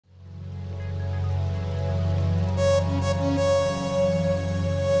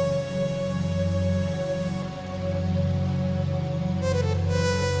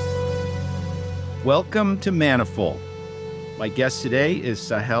Welcome to Manifold. My guest today is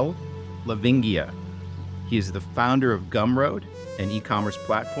Sahil Lavingia. He is the founder of Gumroad, an e-commerce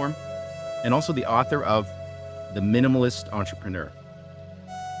platform, and also the author of The Minimalist Entrepreneur.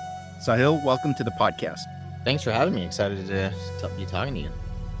 Sahil, welcome to the podcast. Thanks for having me. Excited to be talking to you.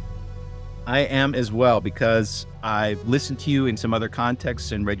 I am as well, because I've listened to you in some other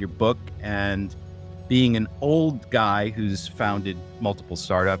contexts and read your book, and being an old guy who's founded multiple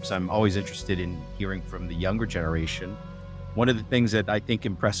startups, I'm always interested in hearing from the younger generation. One of the things that I think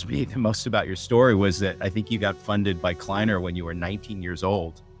impressed me the most about your story was that I think you got funded by Kleiner when you were 19 years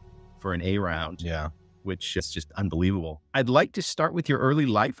old for an A round. Yeah. Which is just unbelievable. I'd like to start with your early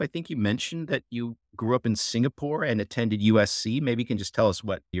life. I think you mentioned that you grew up in Singapore and attended USC. Maybe you can just tell us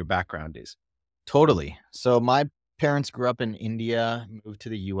what your background is. Totally. So my parents grew up in India, moved to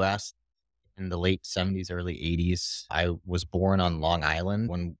the US in the late 70s, early 80s. I was born on Long Island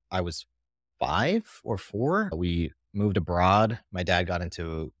when I was 5 or 4. We moved abroad. My dad got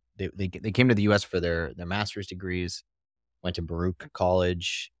into, they came to the US for their master's degrees, went to Baruch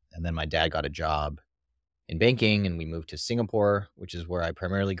College, and then my dad got a job in banking, and we moved to Singapore, which is where I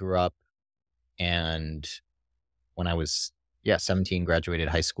primarily grew up. And when I was 17, graduated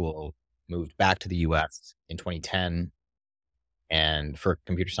high school, moved back to the US in 2010 and for a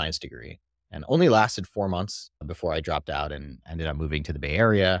computer science degree, and only lasted 4 months before I dropped out and ended up moving to the Bay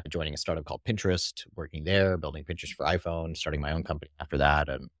Area, joining a startup called Pinterest, working there, building Pinterest for iPhone, starting my own company after that.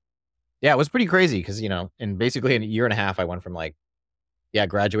 And yeah, it was pretty crazy because, in basically in a year and a half, I went from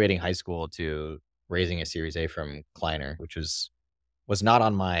graduating high school to raising a Series A from Kleiner, which was not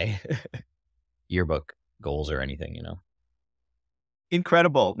on my yearbook goals or anything,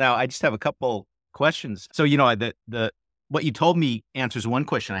 Incredible. Now, I just have a couple questions. So, what you told me answers one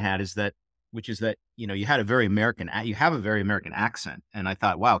question I had, which is that, you have a very American accent. And I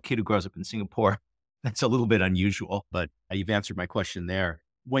thought, wow, a kid who grows up in Singapore, that's a little bit unusual, but you've answered my question there.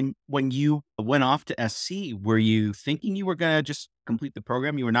 When you went off to SC, were you thinking you were going to just complete the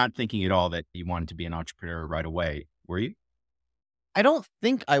program? You were not thinking at all that you wanted to be an entrepreneur right away, were you? I don't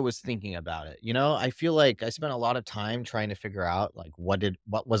think I was thinking about it. I feel like I spent a lot of time trying to figure out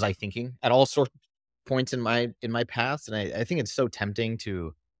what was I thinking at all sorts of points in my past. And I think it's so tempting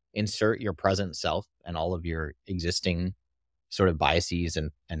to insert your present self and all of your existing sort of biases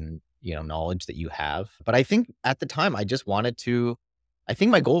and knowledge that you have. But I think at the time I just wanted to, I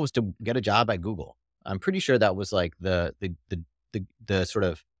think my goal was to get a job at Google. I'm pretty sure that was like the sort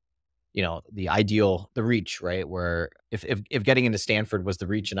of, the ideal, the reach, right? Where if getting into Stanford was the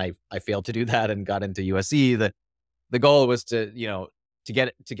reach and I failed to do that and got into USC, the goal was to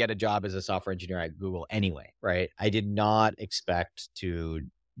get a job as a software engineer at Google anyway, right? I did not expect to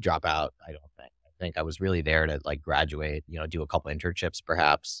drop out. I don't think. I think I was really there to graduate, do a couple internships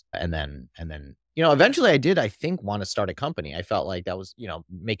perhaps. And then, eventually I did, I think, want to start a company. I felt like that was,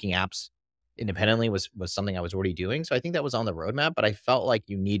 making apps independently was something I was already doing. So I think that was on the roadmap, but I felt like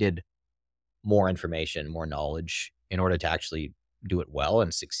you needed more information, more knowledge in order to actually do it well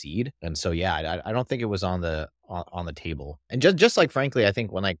and succeed. And so, I don't think it was on the table. And just frankly, I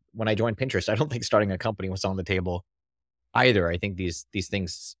think when I joined Pinterest, I don't think starting a company was on the table either. I think these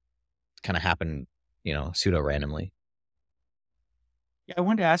things kind of happen, pseudo randomly. Yeah, I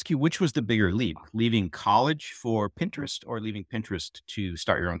wanted to ask you, which was the bigger leap, leaving college for Pinterest or leaving Pinterest to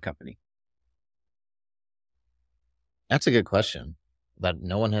start your own company? That's a good question that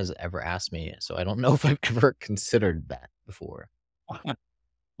no one has ever asked me. So I don't know if I've ever considered that before.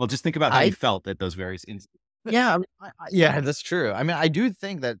 Well, just think about how you felt at those various instances. Yeah, that's true. I mean, I do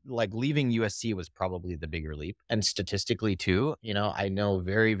think that leaving USC was probably the bigger leap, and statistically too. I know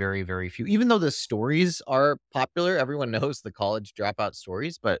very, very, very few. Even though the stories are popular, everyone knows the college dropout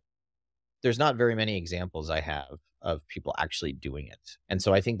stories, but there's not very many examples I have of people actually doing it. And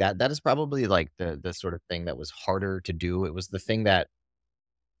so I think that is probably the sort of thing that was harder to do. It was the thing that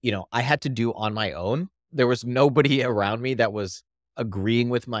I had to do on my own. There was nobody around me that was agreeing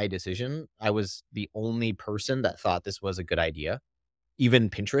with my decision. I was the only person that thought this was a good idea. Even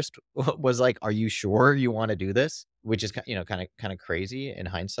Pinterest was like, "Are you sure you want to do this?" Which is kind of crazy in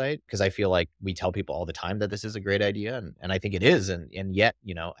hindsight, because I feel like we tell people all the time that this is a great idea, and I think it is, and yet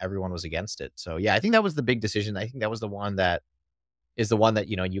everyone was against it. So I think that was the big decision. I think that was the one that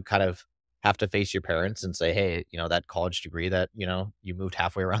you kind of have to face your parents and say, "Hey, that college degree that you moved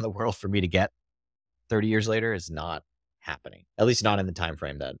halfway around the world for me to get 30 years later is not happening, at least not in the time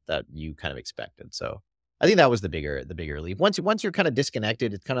frame that you kind of expected." So I think that was the bigger leap. Once you're kind of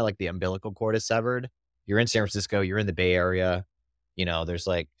disconnected, it's kind of like the umbilical cord is severed. You're in San Francisco, you're in the Bay Area, there's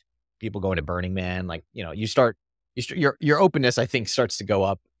people going to Burning Man, you start your openness, I think, starts to go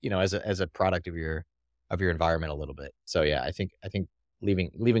up, as a product of your environment a little bit. So yeah, I think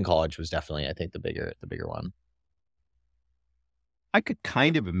leaving college was definitely, I think, the bigger one. I could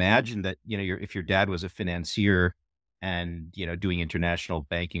kind of imagine that, if your dad was a financier and, doing international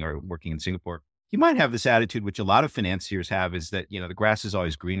banking or working in Singapore, you might have this attitude, which a lot of financiers have, is that, the grass is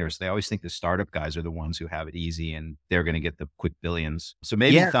always greener. So they always think the startup guys are the ones who have it easy and they're going to get the quick billions. So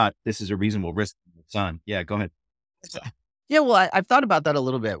maybe you Yeah. thought this is a reasonable risk, son. Yeah, go ahead. Yeah, well, I've thought about that a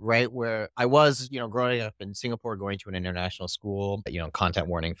little bit, right? Where I was, growing up in Singapore, going to an international school, content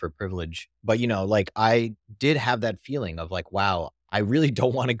warning for privilege. But, like I did have that feeling of like, wow, I really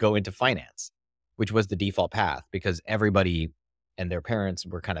don't want to go into finance, which was the default path because everybody and their parents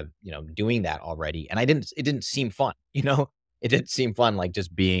were kind of, doing that already. And it didn't seem fun, it didn't seem fun, like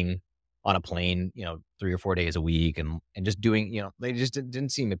just being on a plane, 3 or 4 days a week and just doing, they just didn't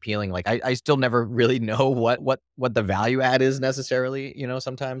seem appealing. Like I still never really know what the value add is necessarily,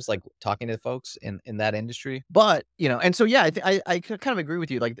 sometimes like talking to folks in that industry. But, and so yeah, I kind of agree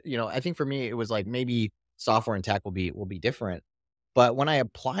with you. Like, I think for me it was like maybe software and tech will be different. But when I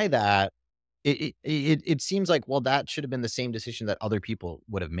apply that, it seems like, well, that should have been the same decision that other people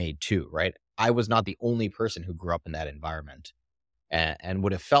would have made too, right? I was not the only person who grew up in that environment and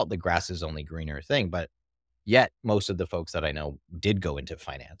would have felt the grass is only greener thing. But yet most of the folks that I know did go into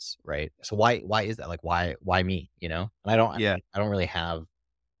finance, right? So why is that? Like, why me, And Yeah. I don't really have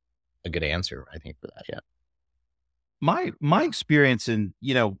a good answer, I think, for that yet. My experience in,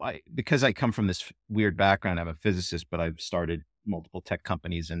 because I come from this weird background, I'm a physicist, but I've started multiple tech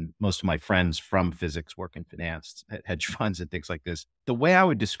companies and most of my friends from physics work in finance, hedge funds and things like this. The way I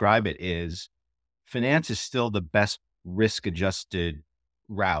would describe it is finance is still the best risk adjusted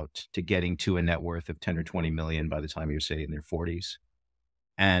route to getting to a net worth of 10 or 20 million by the time you're, say, in their 40s.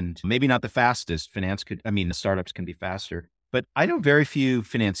 And maybe not the fastest. The startups can be faster, but I know very few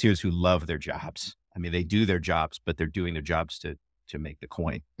financiers who love their jobs. I mean, they do their jobs, but they're doing their jobs to make the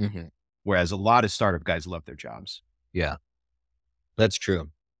coin. Hmm. Whereas a lot of startup guys love their jobs. Yeah, that's true.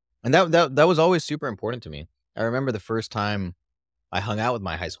 And that was always super important to me. I remember the first time I hung out with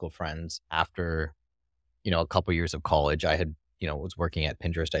my high school friends after, a couple years of college. I had, was working at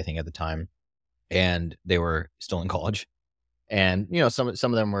Pinterest, I think, at the time, and they were still in college. And, some of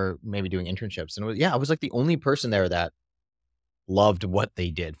them were maybe doing internships. And I was like the only person there that loved what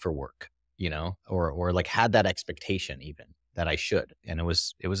they did for work, or like had that expectation even that I should. And it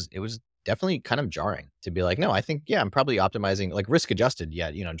was definitely kind of jarring to be like, no, I think, yeah, I'm probably optimizing, like risk adjusted.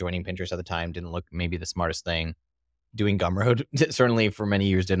 Yet, joining Pinterest at the time didn't look maybe the smartest thing. Doing Gumroad certainly for many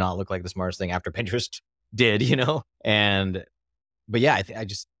years did not look like the smartest thing after Pinterest did, and, but yeah,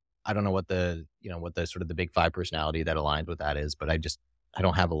 I don't know what the sort of the big five personality that aligns with that is, but I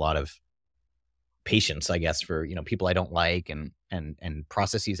don't have a lot of patience, I guess, for, people I don't like and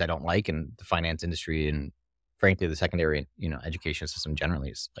processes I don't like. And the finance industry and frankly, the secondary, education system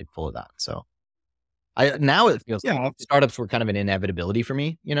generally is like full of that. So now it feels like Yeah. startups were kind of an inevitability for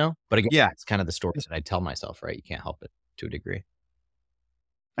me, but again, Yeah. it's kind of the story that I tell myself, right? You can't help it to a degree.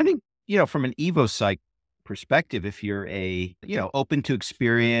 I think, from an Evo psych perspective, if you're open to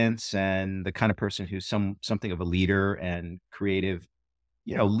experience and the kind of person who's something of a leader and creative,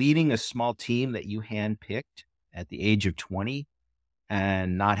 leading a small team that you handpicked at the age of 20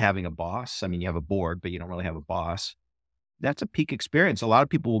 and not having a boss. I mean, you have a board, but you don't really have a boss. That's a peak experience. A lot of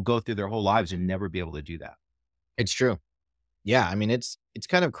people will go through their whole lives and never be able to do that. It's true. Yeah, I mean, it's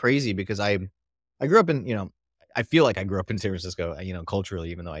kind of crazy because I grew up in, I feel like I grew up in San Francisco, culturally,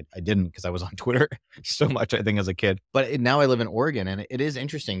 even though I didn't because I was on Twitter so much, I think, as a kid. But now I live in Oregon, and it is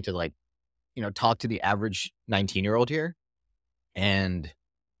interesting to like, talk to the average 19-year-old here and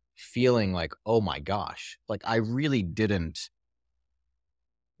feeling like, oh my gosh, like I really did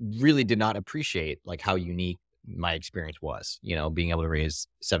not appreciate like how unique my experience was, being able to raise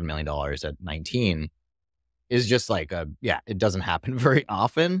 $7 million at 19 is just like it doesn't happen very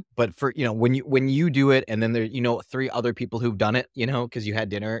often. But for, when you do it and then there, three other people who've done it, because you had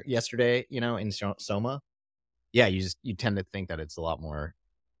dinner yesterday, in Soma. Yeah, you tend to think that it's a lot more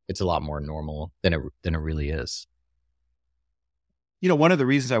normal than it really is. One of the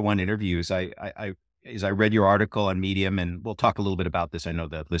reasons I want to interview is I read your article on Medium, and we'll talk a little bit about this. I know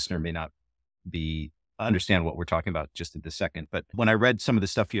the listener may not understand what we're talking about just at this second. But when I read some of the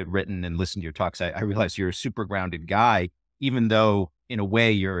stuff you had written and listened to your talks, I realized you're a super grounded guy, even though in a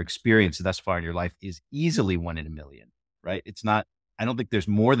way your experience thus far in your life is easily 1 in 1 million, right? It's not, I don't think there's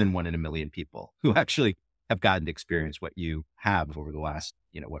more than 1 in 1 million people who actually have gotten to experience what you have over the last,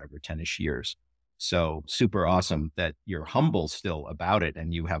 whatever, 10-ish years. So super awesome that you're humble still about it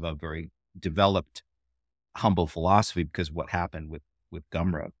and you have a very developed humble philosophy because of what happened with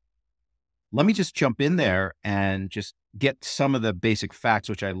Gumroad. Let me just jump in there and just get some of the basic facts,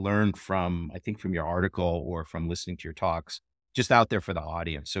 which I learned from, I think, from your article or from listening to your talks, just out there for the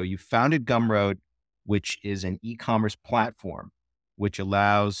audience. So you founded Gumroad, which is an e-commerce platform, which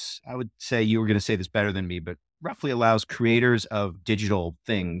allows, I would say you were going to say this better than me, but roughly allows creators of digital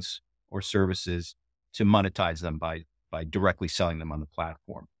things or services to monetize them by directly selling them on the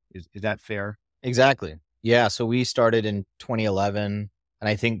platform. Is that fair? Exactly. Yeah. So we started in 2011. And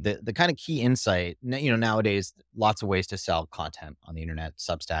I think the kind of key insight, nowadays, lots of ways to sell content on the internet: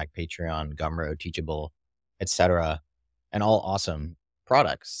 Substack, Patreon, Gumroad, Teachable, etc., and all awesome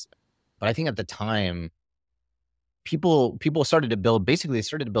products. But I think at the time, people started to build, basically they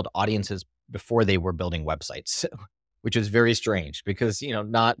started to build audiences before they were building websites, which is very strange because,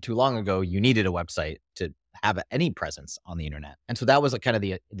 not too long ago, you needed a website to have any presence on the internet. And so that was like kind of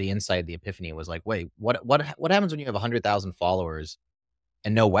the insight, the epiphany was like, wait, what happens when you have 100,000 followers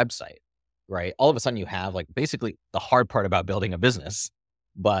and no website, right? All of a sudden you have like basically the hard part about building a business,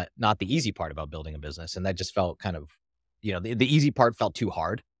 but not the easy part about building a business. And that just felt kind of, the easy part felt too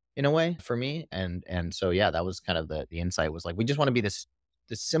hard in a way for me. And so, yeah, that was kind of the insight was like, we just want to be the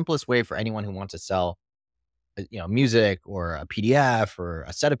simplest way for anyone who wants to sell, music or a PDF or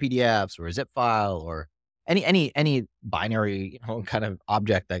a set of PDFs or a zip file or any binary, kind of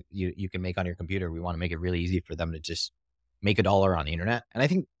object that you can make on your computer. We want to make it really easy for them to just make $1 on the internet. And I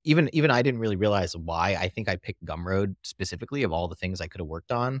think even I didn't really realize why. I think I picked Gumroad specifically of all the things I could have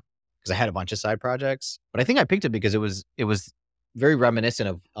worked on because I had a bunch of side projects. But I think I picked it because it was very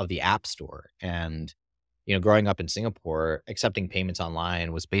reminiscent of the App Store. And, growing up in Singapore, accepting payments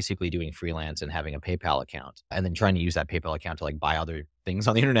online was basically doing freelance and having a PayPal account and then trying to use that PayPal account to like buy other things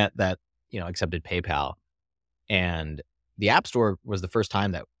on the internet that, accepted PayPal. And the App Store was the first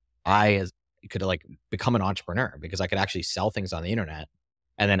time that I could like become an entrepreneur because I could actually sell things on the internet.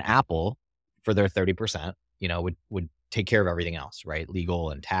 And then Apple, for their 30%, would take care of everything else, right?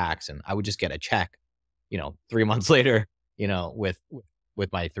 Legal and tax. And I would just get a check, 3 months later,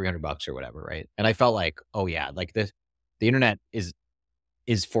 with my $300 or whatever, right? And I felt like, oh yeah, like the internet is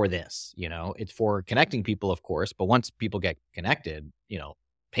for this, it's for connecting people, of course, but once people get connected,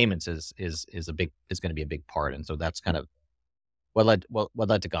 payments is going to be a big part. And so that's kind of what led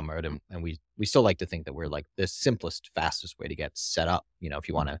to Gumroad, and we still like to think that we're like the simplest, fastest way to get set up. If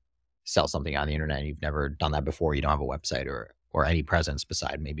you want to sell something on the internet and you've never done that before, you don't have a website or any presence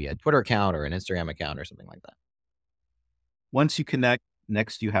beside maybe a Twitter account or an Instagram account or something like that. Once you connect,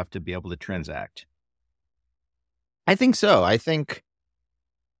 next you have to be able to transact. I think so. I think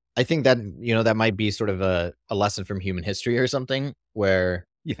that, that might be sort of a lesson from human history or something where,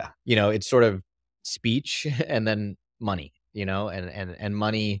 it's sort of speech and then money, and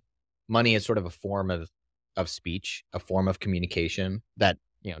money is sort of a form of speech, a form of communication that,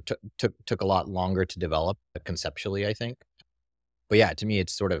 took a lot longer to develop conceptually, I think. But yeah, to me,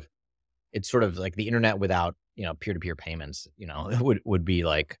 it's sort of like the internet without, peer-to-peer payments, would be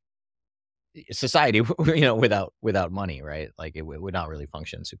like society, without money, right? Like it would not really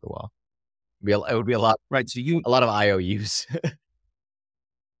function super well. It would be a lot, right? So a lot of IOUs.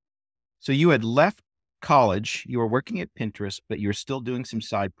 So you had left college, you were working at Pinterest, but you were still doing some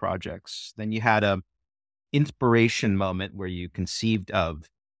side projects. Then you had a inspiration moment where you conceived of,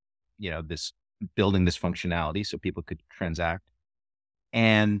 this building this functionality so people could transact.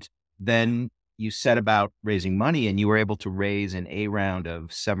 And then you set about raising money and you were able to raise an A round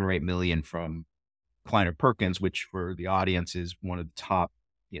of 7 or 8 million from Kleiner-Perkins, which for the audience is one of the top,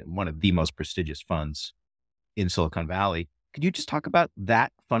 one of the most prestigious funds in Silicon Valley. Could you just talk about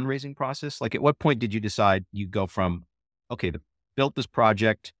that fundraising process? Like at what point did you decide you go from, okay, built this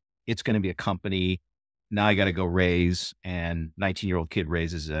project, it's going to be a company. Now I got to go raise, and 19-year-old kid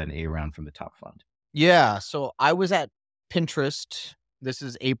raises an A round from the top fund. Yeah. So I was at Pinterest. This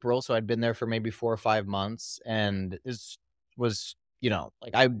is April. So I'd been there for maybe 4 or 5 months. And this was,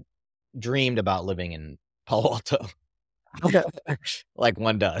 like I dreamed about living in Palo Alto. Like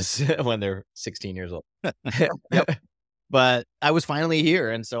one does when they're 16 years old. Yep. But I was finally here.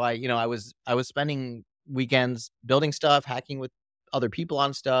 And so I was spending weekends building stuff, hacking with other people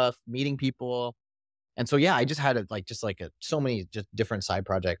on stuff, meeting people. And so, yeah, I just had so many just different side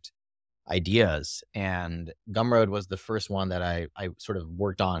project ideas. And Gumroad was the first one that I sort of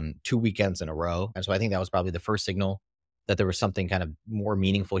worked on 2 weekends in a row. And so I think that was probably the first signal that there was something kind of more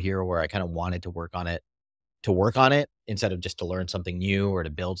meaningful here where I kind of wanted to work on it instead of just to learn something new or to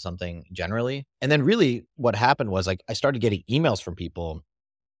build something generally. And then really what happened was like, I started getting emails from people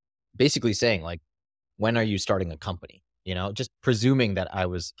basically saying like, when are you starting a company? Just presuming that I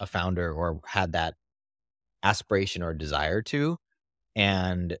was a founder or had that aspiration or desire to.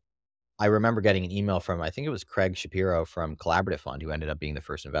 And I remember getting an email from, I think it was Craig Shapiro from Collaborative Fund, who ended up being the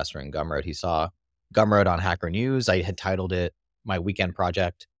first investor in Gumroad. He saw Gumroad on Hacker News. I had titled it My Weekend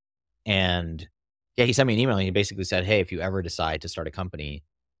Project. And yeah, he sent me an email and he basically said, hey, if you ever decide to start a company,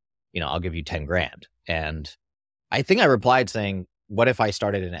 I'll give you 10 grand. And I think I replied saying, what if I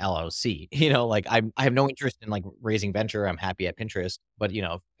started an LLC? Like I have no interest in like raising venture. I'm happy at Pinterest. But,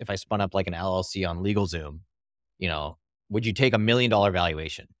 if I spun up like an LLC on LegalZoom, would you take $1 million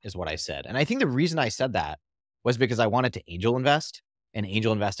valuation is what I said. And I think the reason I said that was because I wanted to angel invest, and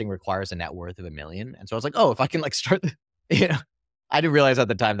angel investing requires a net worth of $1 million. And so I was like, oh, if I can like start, I didn't realize at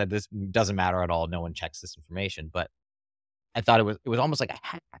the time that this doesn't matter at all. No one checks this information, but I thought it was almost like a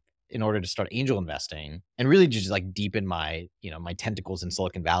hack in order to start angel investing and really just like deepen my, my tentacles in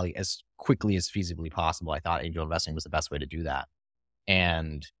Silicon Valley as quickly as feasibly possible. I thought angel investing was the best way to do that.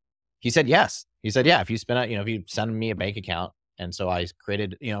 And he said, yes. He said, yeah, if you spend out, if you send me a bank account. And so I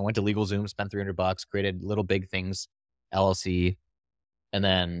created, went to LegalZoom, spent $300, created Little Big Things LLC, and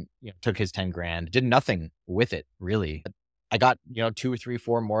then took his 10 grand, did nothing with it really. I got, 2 or 3,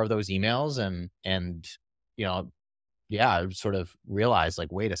 4 more of those emails and, yeah, I sort of realized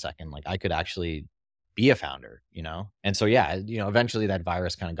like, wait a second, like I could actually be a founder, And so, yeah, eventually that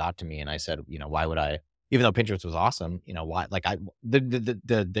virus kind of got to me and I said, why would I, even though Pinterest was awesome, why, like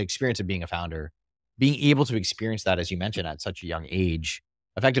the experience of being a founder, being able to experience that, as you mentioned, at such a young age,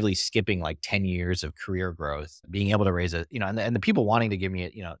 effectively skipping like 10 years of career growth, being able to raise and the people wanting to give me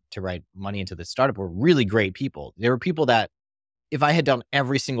it, to write money into the startup were really great people. They were people that if I had done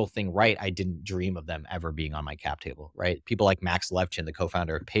every single thing right, I didn't dream of them ever being on my cap table, right? People like Max Levchin, the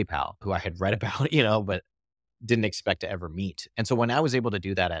co-founder of PayPal, who I had read about, but didn't expect to ever meet. And so when I was able to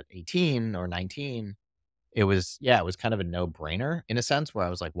do that at 18 or 19, it was kind of a no-brainer in a sense where I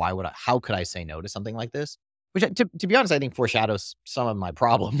was like, how could I say no to something like this? Which to be honest, I think foreshadows some of my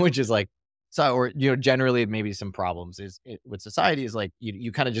problem, which is like, generally maybe some problems with society is like,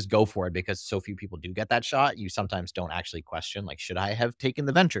 you kind of just go for it because so few people do get that shot. You sometimes don't actually question, like, should I have taken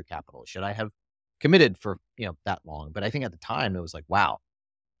the venture capital? Should I have committed for, that long? But I think at the time it was like, wow,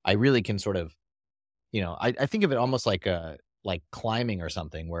 I really can sort of, I think of it almost like climbing or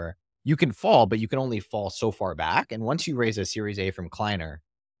something where you can fall, but you can only fall so far back. And once you raise a Series A from Kleiner,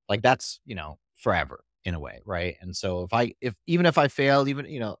 like that's, forever in a way. Right. And so even if I fail,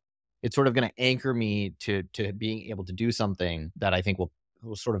 it's sort of going to anchor me to being able to do something that I think will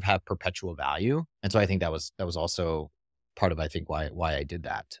sort of have perpetual value. And so I think that was also part of, I think, why I did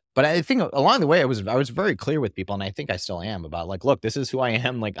that. But I think along the way, I was very clear with people, and I think I still am, about like, look, this is who I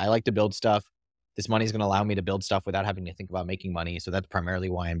am. Like, I like to build stuff. This money is going to allow me to build stuff without having to think about making money. So that's primarily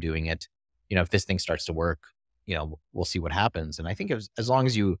why I'm doing it. If this thing starts to work, we'll see what happens. And I think as long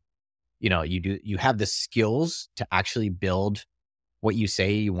as you have the skills to actually build what you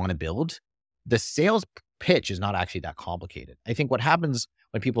say you want to build, the sales pitch is not actually that complicated. I think what happens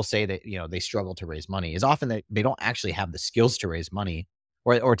when people say that, they struggle to raise money is often that they don't actually have the skills to raise money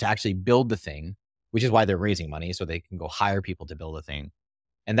or to actually build the thing, which is why they're raising money so they can go hire people to build a thing.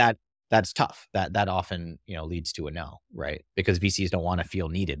 And that's tough. That often, leads to a no, right? Because VCs don't want to feel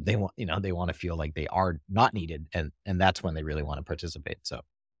needed. They want, they want to feel like they are not needed. And that's when they really want to participate. So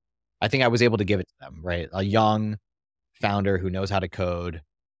I think I was able to give it to them, right? A young founder who knows how to code,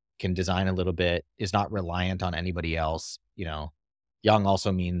 can design a little bit, is not reliant on anybody else. Young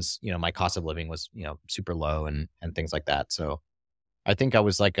also means, my cost of living was, super low and things like that. So I think I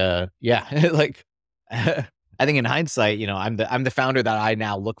was like like, I think in hindsight, I'm the founder that I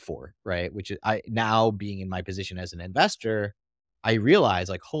now look for, right? Which is now being in my position as an investor, I realize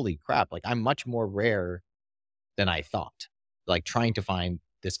like, holy crap, like I'm much more rare than I thought. Like trying to find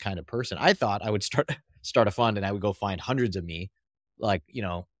this kind of person. I thought I would start a fund and I would go find hundreds of me, like,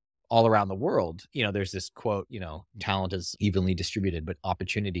 all around the world. There's this quote, talent is evenly distributed, but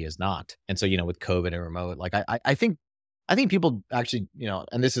opportunity is not. And so, with COVID and remote, like I think people actually,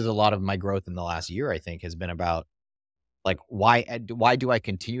 and this is a lot of my growth in the last year, I think has been about like, why do I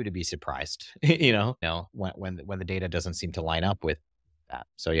continue to be surprised, when the data doesn't seem to line up with that.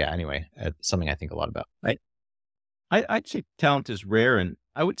 So yeah, anyway, it's something I think a lot about. I'd say talent is rare, and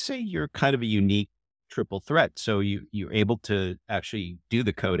I would say you're kind of a unique triple threat. So you're able to actually do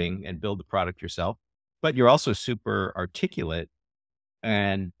the coding and build the product yourself, but you're also super articulate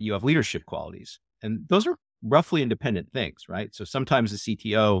and you have leadership qualities. And those are roughly independent things, right? So sometimes the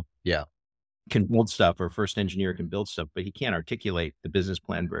CTO can build stuff, or first engineer can build stuff, but he can't articulate the business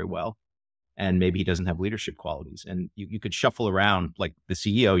plan very well. And maybe he doesn't have leadership qualities, and you could shuffle around. Like the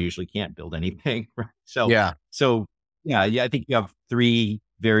CEO usually can't build anything. Right? So I think you have three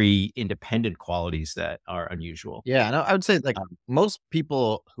very independent qualities that are unusual. Yeah, and I would say like Um, most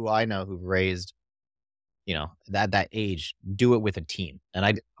people who I know who've raised, that age do it with a team.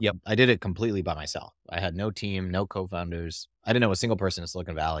 And yep. I did it completely by myself. I had no team, no co-founders. I didn't know a single person in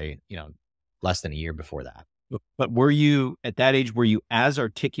Silicon Valley, less than a year before that. But were you at that age, were you as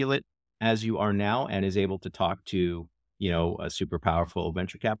articulate as you are now and is able to talk to, a super powerful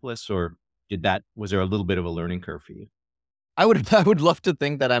venture capitalist, or was there a little bit of a learning curve for you? I would love to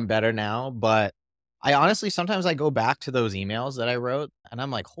think that I'm better now, but I honestly sometimes I go back to those emails that I wrote and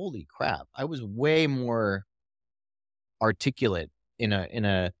I'm like, holy crap, I was way more articulate in a in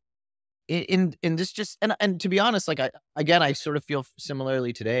a in this just and to be honest, like I sort of feel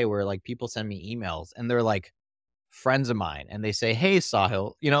similarly today where like people send me emails and they're like friends of mine and they say, "Hey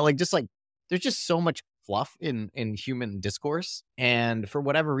Sahil," like there's just so much fluff in human discourse, and for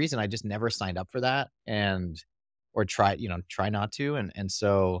whatever reason I just never signed up for that and or try not to, and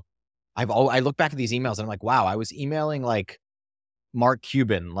so I look back at these emails and I'm like, wow, I was emailing like Mark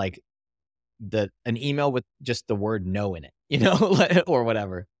Cuban, like an email with just the word no in it, or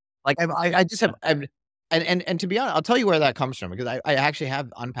whatever. Like I just have and to be honest, I'll tell you where that comes from because I actually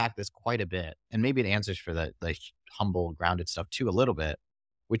have unpacked this quite a bit, and maybe it answers for the humble, grounded stuff too a little bit,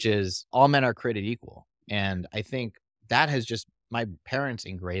 which is all men are created equal, and I think that has just my parents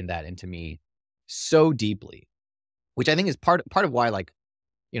ingrained that into me so deeply, which I think is part of why like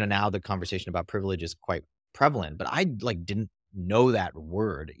now the conversation about privilege is quite prevalent, but I like didn't know that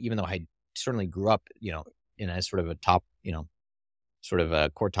word, even though I certainly grew up, in a sort of a top, sort of a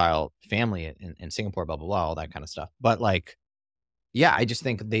quartile family in Singapore, blah, blah, blah, all that kind of stuff. But like, yeah, I just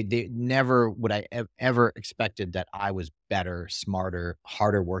think they never would I ever expected that I was better, smarter,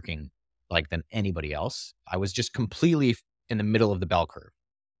 harder working like than anybody else. I was just completely in the middle of the bell curve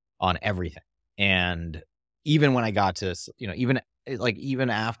on everything. And even when I got to, even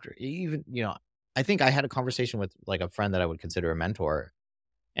after, I think I had a conversation with like a friend that I would consider a mentor.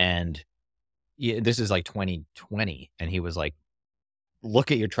 And this is like 2020. And he was like,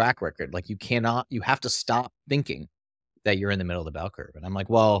 look at your track record. Like you have to stop thinking that you're in the middle of the bell curve. And I'm like,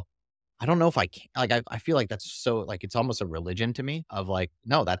 well, I don't know if I can. Like, I feel like that's so like, it's almost a religion to me of like,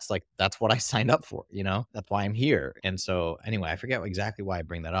 no, that's what I signed up for, that's why I'm here. And so anyway, I forget exactly why I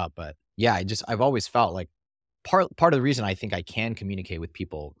bring that up, but yeah, I've always felt like part of the reason I think I can communicate with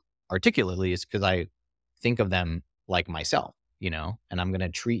people articulately is because I think of them like myself, and I'm going to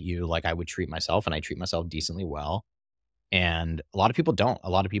treat you like I would treat myself, and I treat myself decently well. And a lot of people don't. A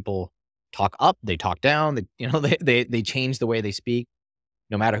lot of people talk up, they talk down, they change the way they speak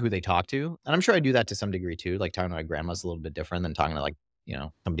no matter who they talk to. And I'm sure I do that to some degree too. Like talking to my grandma's a little bit different than talking to like,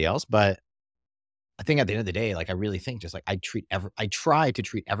 somebody else. But I think at the end of the day, like I really think just like I try to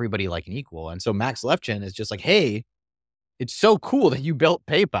treat everybody like an equal. And so Max Levchin is just like, hey, it's so cool that you built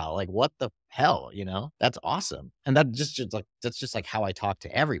PayPal. Like what the hell, That's awesome. And that's just like how I talk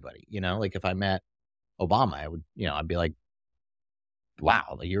to everybody, Like if I met Obama, I would, I'd be like,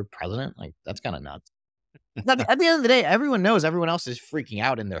 wow, like you're president? Like that's kind of nuts. At the end of the day, everyone knows everyone else is freaking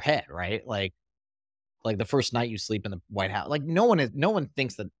out in their head, right? Like the first night you sleep in the White House, like no one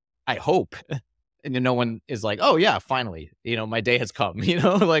thinks that, I hope. And no one is like, oh yeah, finally, my day has come,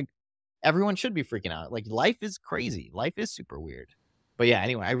 like everyone should be freaking out. Like life is crazy. Life is super weird. But yeah,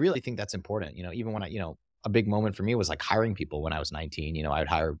 anyway, I really think that's important. Even when a big moment for me was like hiring people when I was 19, I would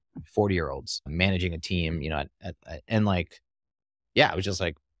hire 40-year-olds, managing a team, and like, yeah, it was just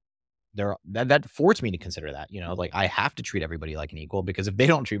like, that forced me to consider that, like I have to treat everybody like an equal because if they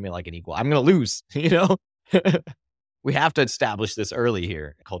don't treat me like an equal, I'm going to lose, We have to establish this early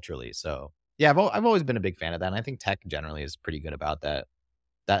here culturally. So yeah, I've always been a big fan of that. And I think tech generally is pretty good about that.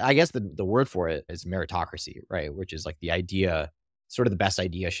 That I guess the word for it is meritocracy, right? Which is like the idea, sort of the best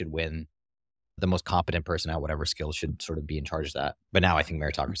idea should win. The most competent person at whatever skill should sort of be in charge of that. But now I think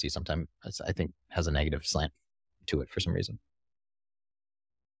meritocracy sometimes I think has a negative slant to it for some reason.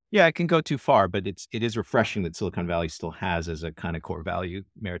 Yeah, it can go too far, but it is refreshing that Silicon Valley still has as a kind of core value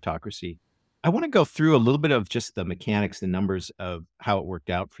meritocracy. I want to go through a little bit of just the mechanics, the numbers of how it worked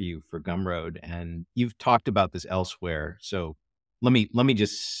out for you for Gumroad, and you've talked about this elsewhere. So let me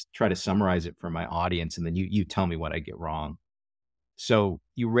just try to summarize it for my audience, and then you tell me what I get wrong. So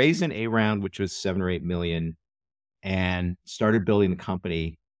you raised an A round, which was 7 or 8 million, and started building the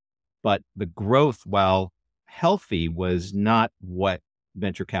company, but the growth, while healthy, was not what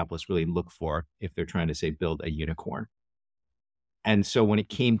venture capitalists really look for if they're trying to say build a unicorn. And so when it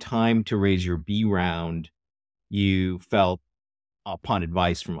came time to raise your B round, you felt upon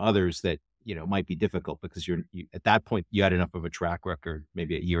advice from others that, it might be difficult because you at that point you had enough of a track record,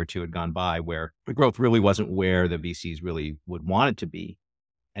 maybe a year or two had gone by where the growth really wasn't where the VCs really would want it to be.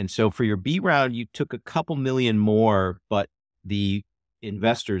 And so for your B round, you took a couple million more, but the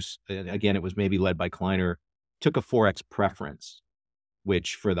investors, again, it was maybe led by Kleiner, took a 4x preference,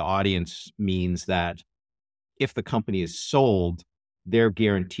 which for the audience means that if the company is sold, they're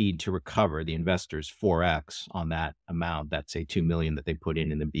guaranteed to recover the investors 4x on that amount, that say 2 million that they put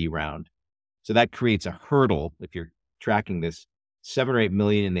in the B round. So that creates a hurdle if you're tracking this 7 or 8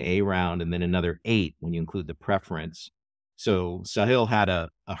 million in the A round and then another 8 when you include the preference. So Sahil had a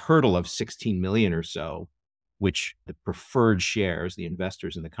hurdle of 16 million or so, which the preferred shares, the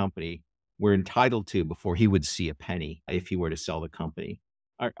investors in the company, were entitled to before he would see a penny if he were to sell the company.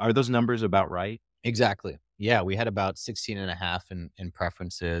 Are those numbers about right? Exactly. Yeah, we had about 16 and a half in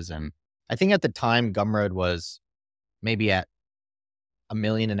preferences. And I think at the time, Gumroad was maybe at 1.5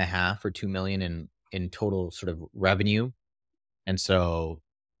 million or 2 million in total sort of revenue. And so,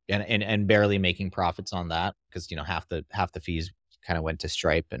 and barely making profits on that because, half the fees kind of went to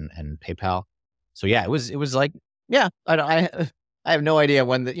Stripe and PayPal. So yeah, it was like, yeah, I have no idea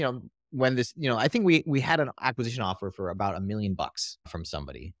when when this, I think we had an acquisition offer for about $1 million from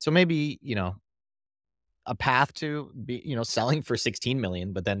somebody. So maybe, a path to be, selling for 16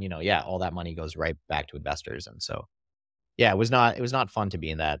 million, but then, yeah, all that money goes right back to investors. And so, yeah, it was not fun to be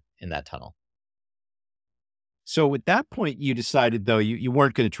in that tunnel. So at that point, you decided though, you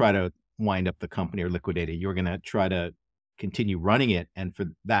weren't going to try to wind up the company or liquidate it. You were going to try to continue running it. And for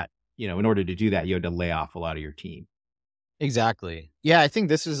that, in order to do that, you had to lay off a lot of your team. Exactly. Yeah, I think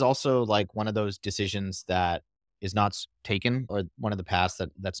this is also like one of those decisions that is not taken, or one of the paths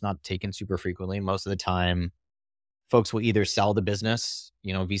that's not taken super frequently. Most of the time, folks will either sell the business,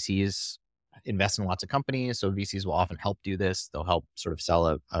 VCs invest in lots of companies. So VCs will often help do this. They'll help sort of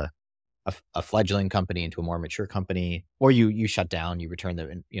sell a fledgling company into a more mature company, or you shut down, you return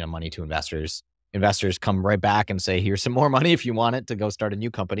the money to investors. Investors come right back and say, here's some more money if you want it to go start a new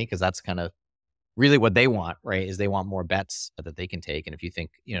company. Cause that's kind of really what they want, right? Is they want more bets that they can take. And if you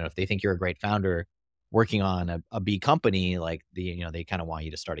think, if they think you're a great founder working on a B company, like they kind of want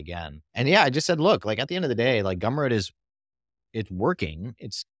you to start again. And yeah, I just said, look, like at the end of the day, like Gumroad it's working.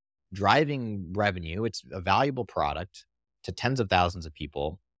 It's driving revenue. It's a valuable product to tens of thousands of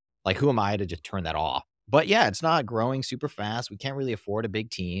people. Like, who am I to just turn that off? But yeah, it's not growing super fast. We can't really afford a big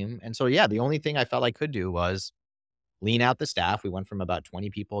team. And so, yeah, the only thing I felt I could do was lean out the staff. We went from about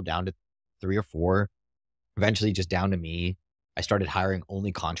 20 people down to 3 or 4, eventually just down to me. I started hiring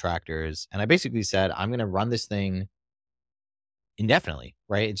only contractors. And I basically said, I'm going to run this thing indefinitely,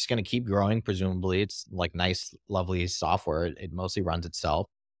 right? It's going to keep growing. Presumably it's like nice, lovely software. It mostly runs itself.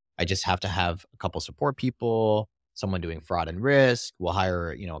 I just have to have a couple support people, someone doing fraud and risk. We'll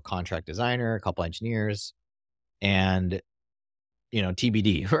hire, a contract designer, a couple engineers, and,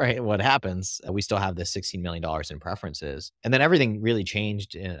 TBD, right? What happens? We still have this $16 million in preferences. And then everything really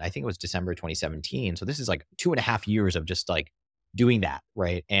changed in, I think it was December 2017. So this is like 2.5 years of just like doing that,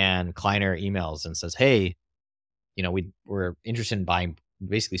 right? And Kleiner emails and says, hey, we're interested in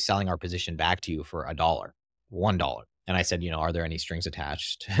basically selling our position back to you for $1. And I said, are there any strings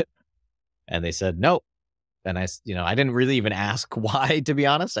attached? And they said, no. And I didn't really even ask why, to be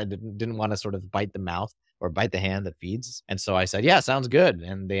honest. I didn't want to sort of bite the mouth or bite the hand that feeds. And so I said, yeah, sounds good.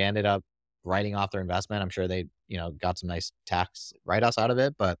 And they ended up writing off their investment. I'm sure they, got some nice tax write-offs out of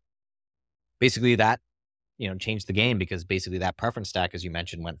it. But basically that, changed the game, because basically that preference stack, as you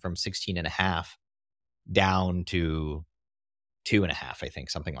mentioned, went from 16 and a half down to 2.5, I think,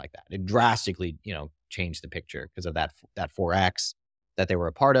 something like that. It drastically, changed the picture because of that 4x that they were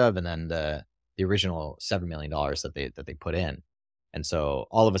a part of, and then the original $7 million that they put in. And so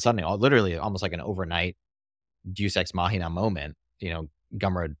all of a sudden, literally almost like an overnight Deus Ex Machina moment,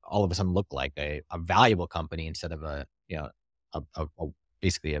 Gumroad all of a sudden looked like a valuable company instead of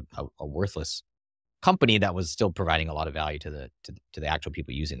basically a worthless company that was still providing a lot of value to the actual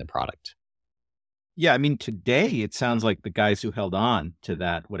people using the product. Yeah, I mean, today it sounds like the guys who held on to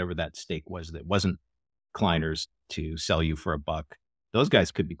that, whatever that stake was, that wasn't Kleiner's, to sell you for $1, those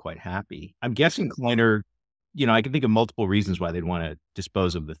guys could be quite happy. I'm guessing Kleiner, I can think of multiple reasons why they'd want to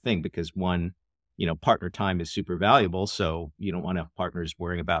dispose of the thing, because one, partner time is super valuable. So you don't want to have partners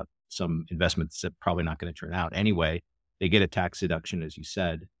worrying about some investments that probably not going to turn out anyway. They get a tax deduction, as you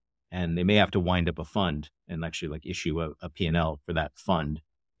said, and they may have to wind up a fund and actually like issue a P&L for that fund,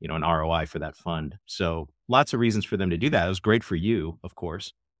 an ROI for that fund. So lots of reasons for them to do that. It was great for you, of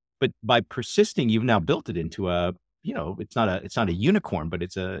course, but by persisting, you've now built it into it's not a unicorn, but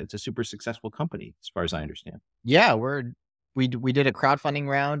it's a super successful company, as far as I understand. Yeah, we did a crowdfunding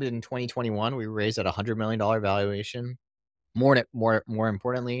round in 2021. We raised at $100 million valuation. More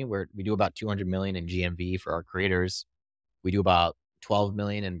importantly, we do about 200 million in GMV for our creators. We do about 12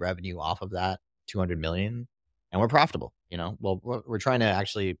 million in revenue off of that, 200 million, and we're profitable. Well, we're trying to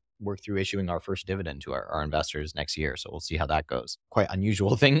actually work through issuing our first dividend to our investors next year. So we'll see how that goes. Quite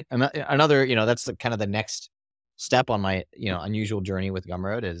unusual thing. Another, that's kind of the next step on my, unusual journey with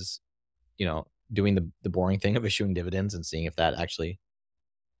Gumroad is, doing the boring thing of issuing dividends and seeing if that actually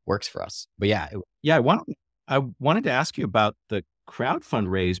works for us. But yeah. I wanted to ask you about the crowdfund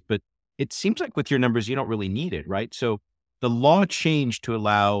raise, but it seems like with your numbers, you don't really need it, right? So the law changed to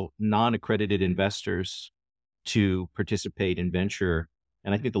allow non-accredited investors to participate in venture.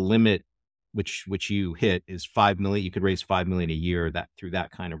 And I think the limit which you hit is 5 million. You could raise 5 million a year through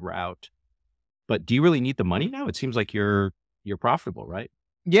that kind of route. But do you really need the money now? It seems like you're profitable, right?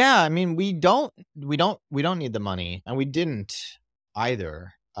 Yeah, I mean, we don't need the money, and we didn't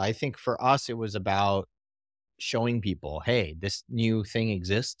either. I think for us, it was about showing people, hey, this new thing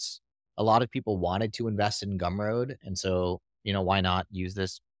exists. A lot of people wanted to invest in Gumroad. And so, why not use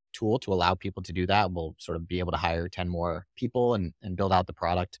this tool to allow people to do that? We'll sort of be able to hire 10 more people and build out the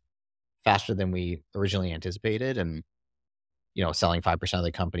product faster than we originally anticipated. And, selling 5% of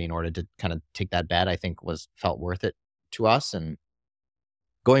the company in order to kind of take that bet, I think felt worth it to us. And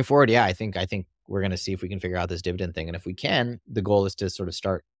going forward, yeah, I think we're going to see if we can figure out this dividend thing. And if we can, the goal is to sort of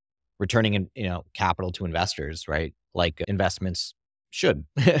start returning, capital to investors, right? Like investments should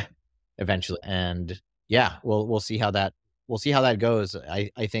eventually. And yeah, we'll see how that goes. I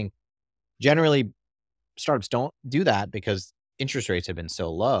think generally startups don't do that because interest rates have been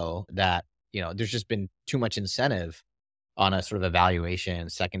so low that, there's just been too much incentive on a sort of evaluation,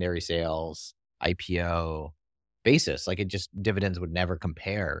 secondary sales, IPO basis. Like dividends would never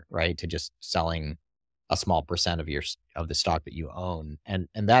compare, right, to just selling a small percent of the stock that you own. And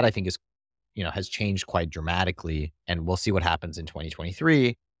that I think is, has changed quite dramatically, and we'll see what happens in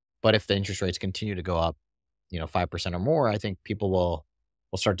 2023. But if the interest rates continue to go up, 5% or more, I think people will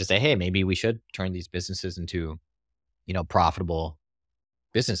start to say, hey, maybe we should turn these businesses into, profitable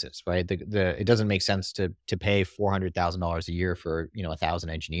businesses, right? It doesn't make sense to pay $400,000 a year for, 1,000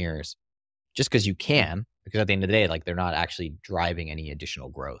 engineers just because you can, because at the end of the day, like they're not actually driving any additional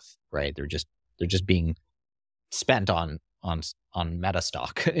growth, right? They're just being spent on meta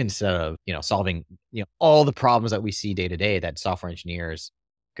stock instead of, solving, all the problems that we see day to day that software engineers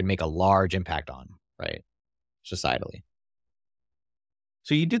could make a large impact on, right? Societally.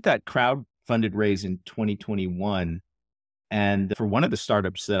 So you did that crowd-funded raise in 2021. And for one of the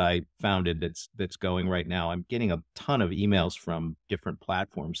startups that I founded that's going right now, I'm getting a ton of emails from different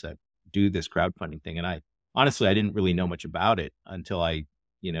platforms that do this crowdfunding thing. And I didn't really know much about it until I,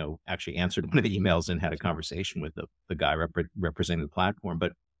 actually answered one of the emails and had a conversation with the guy representing the platform.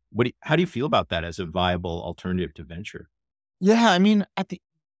 But how do you feel about that as a viable alternative to venture? Yeah, I mean, at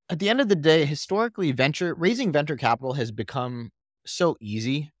the end of the day, historically, raising venture capital has become so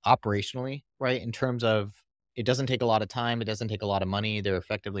easy operationally, right? In terms of it doesn't take a lot of time, it doesn't take a lot of money. They're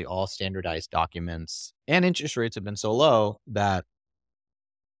effectively all standardized documents, and interest rates have been so low that,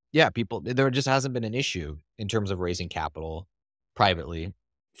 yeah, there just hasn't been an issue in terms of raising capital privately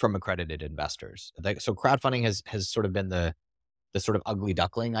from accredited investors. So crowdfunding has sort of been the sort of ugly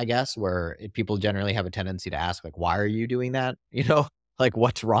duckling, I guess, where people generally have a tendency to ask, like, why are you doing that? Like,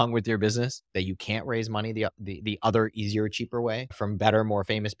 what's wrong with your business that you can't raise money the other easier, cheaper way from better, more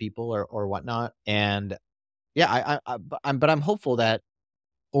famous people or whatnot? And yeah, but I'm hopeful that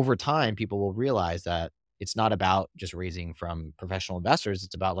over time, people will realize that it's not about just raising from professional investors.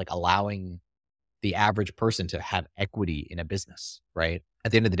 It's about like allowing the average person to have equity in a business, right?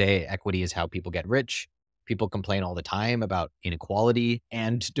 At the end of the day, equity is how people get rich. People complain all the time about inequality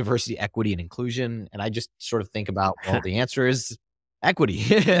and diversity, equity, and inclusion. And I just sort of think about, well, the answer is equity.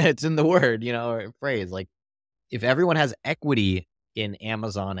 It's in the word, or phrase. Like, if everyone has equity in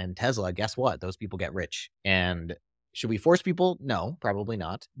Amazon and Tesla, guess what? Those people get rich. And should we force people? No, probably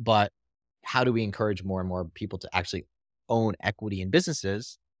not. But how do we encourage more and more people to actually own equity in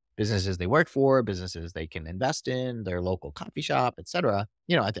businesses they work for, businesses they can invest in, their local coffee shop, et cetera?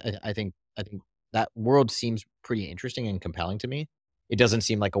 I think that world seems pretty interesting and compelling to me. It doesn't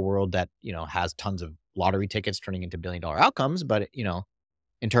seem like a world that, has tons of lottery tickets turning into billion-dollar outcomes, but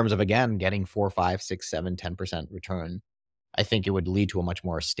in terms of, again, getting 4, 5, 6, 7, 10% return, I think it would lead to a much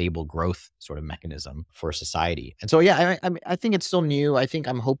more stable growth sort of mechanism for society. And so, yeah, I think it's still new. I think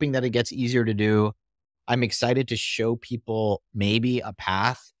I'm hoping that it gets easier to do. I'm excited to show people maybe a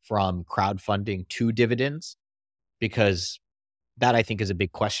path from crowdfunding to dividends, because that I think is a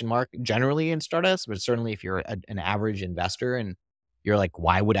big question mark generally in startups, but certainly if you're an average investor and you're like,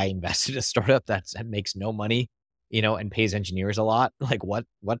 why would I invest in a startup that makes no money, and pays engineers a lot? Like, what,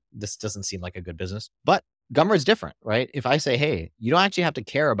 this doesn't seem like a good business. But Gumroad's different, right? If I say, hey, you don't actually have to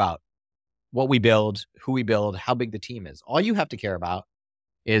care about what we build, who we build, how big the team is. All you have to care about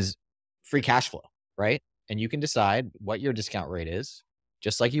is free cash flow, right? And you can decide what your discount rate is,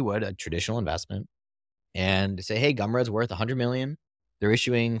 just like you would a traditional investment, and say, hey, Gumroad's worth $100 million. They're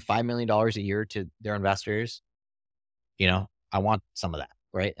issuing $5 million a year to their investors. I want some of that,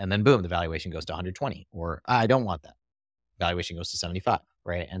 right? And then boom, the valuation goes to 120, or I don't want that. Valuation goes to 75,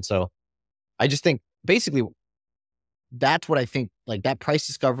 right? And so I just think basically that's what I think, like that price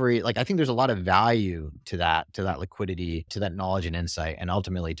discovery, like I think there's a lot of value to that liquidity, to that knowledge and insight, and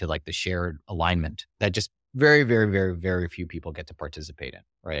ultimately to like the shared alignment that just very, very, very, very few people get to participate in,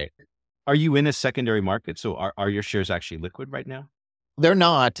 right? Are you in a secondary market? So are your shares actually liquid right now? They're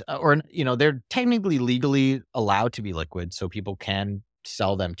not, or, they're technically legally allowed to be liquid. So people can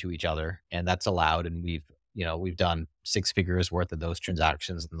sell them to each other, and that's allowed. And we've done 6 figures worth of those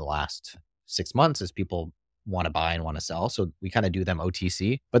transactions in the last 6 months as people want to buy and want to sell. So we kind of do them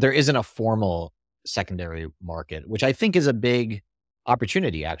OTC, but there isn't a formal secondary market, which I think is a big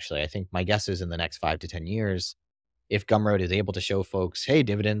opportunity. Actually, I think my guess is in the next 5 to 10 years, if Gumroad is able to show folks, hey,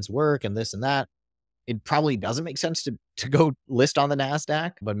 dividends work and this and that, it probably doesn't make sense to go list on the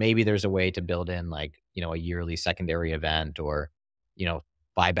NASDAQ, but maybe there's a way to build in like, a yearly secondary event, or,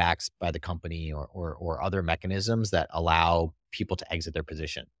 buybacks by the company, or other mechanisms that allow people to exit their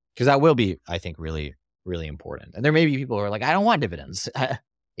position. Because that will be, I think, really, really important. And there may be people who are like, I don't want dividends,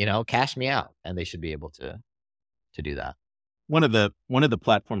 cash me out. And they should be able to do that. One of the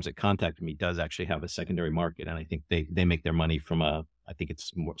platforms that contacted me does actually have a secondary market, and I think they make their money from I think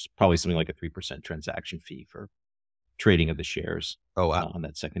it's probably something like a 3% transaction fee for trading of the shares. Oh, wow. On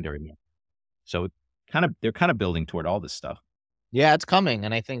that secondary market. So they're kind of building toward all this stuff. Yeah, it's coming.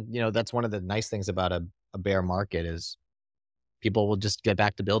 And I think, that's one of the nice things about a bear market is people will just get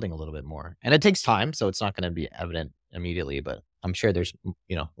back to building a little bit more. And it takes time, so it's not going to be evident immediately, but I'm sure there's,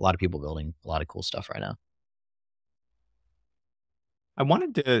 a lot of people building a lot of cool stuff right now.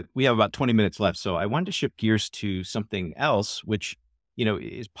 We have about 20 minutes left, so I wanted to shift gears to something else, which,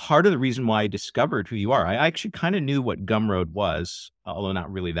 is part of the reason why I discovered who you are. I actually kind of knew what Gumroad was, although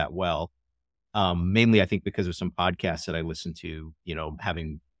not really that well. Mainly, I think because of some podcasts that I listened to,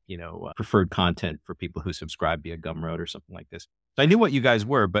 having, preferred content for people who subscribe via Gumroad or something like this. So I knew what you guys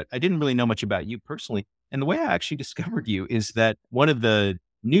were, but I didn't really know much about you personally. And the way I actually discovered you is that one of the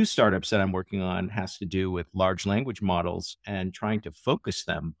new startups that I'm working on has to do with large language models and trying to focus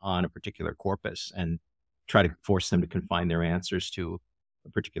them on a particular corpus and try to force them to confine their answers to a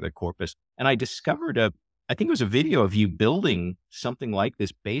particular corpus. And I discovered I think it was a video of you building something like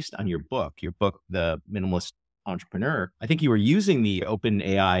this based on your book, The Minimalist Entrepreneur. I think you were using the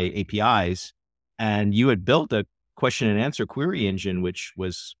OpenAI APIs, and you had built a question and answer query engine, which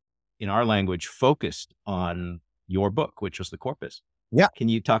was in our language focused on your book, which was the corpus. Yeah. Can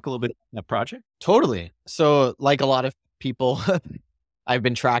you talk a little bit about that project? Totally. So like a lot of people, I've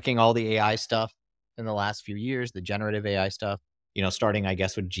been tracking all the AI stuff in the last few years, the generative AI stuff, starting, I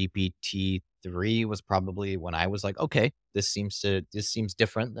guess, with GPT-3 was probably when I was like, okay, this seems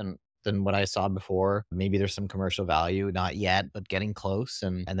different than what I saw before. Maybe there's some commercial value, not yet, but getting close.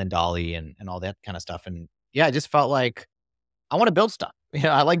 And then Dolly and all that kind of stuff. And yeah, I just felt like I want to build stuff.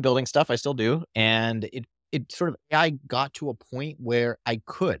 I like building stuff. I still do. And it sort of, I got to a point where I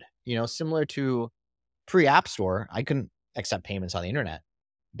could, similar to pre-App Store, I couldn't accept payments on the internet,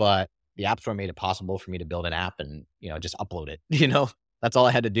 but the App Store made it possible for me to build an app and, just upload it, that's all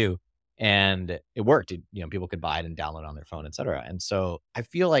I had to do. And it worked. People could buy it and download it on their phone, et cetera. And so I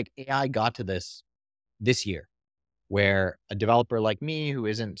feel like AI got to this year where a developer like me, who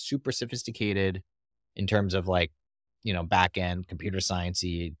isn't super sophisticated in terms of like, back end computer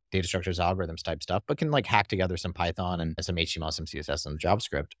sciencey, data structures, algorithms type stuff, but can like hack together some Python and some HTML, some CSS, and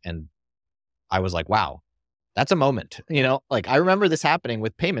JavaScript. And I was like, wow, that's a moment. Like I remember this happening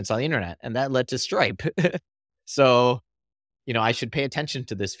with payments on the internet, and that led to Stripe. So, I should pay attention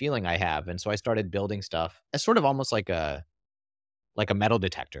to this feeling I have. And so I started building stuff as sort of almost like a metal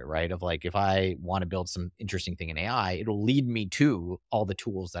detector, right? Of like, if I want to build some interesting thing in AI, it'll lead me to all the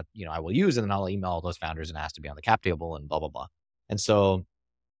tools that, I will use. And then I'll email all those founders and ask to be on the cap table and blah, blah, blah. And so,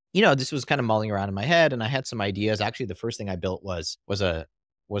 this was kind of mulling around in my head, and I had some ideas. Actually, the first thing I built was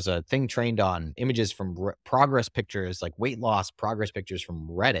a thing trained on images from progress pictures, like weight loss progress pictures from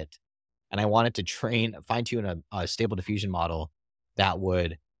Reddit. And I wanted to fine tune a stable diffusion model that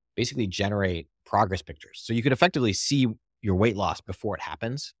would basically generate progress pictures. So you could effectively see your weight loss before it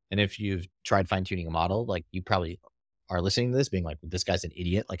happens. And if you've tried fine tuning a model, like you probably are listening to this being like, this guy's an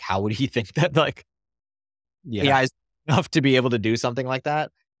idiot. Like, how would he think that like AI is enough to be able to do something like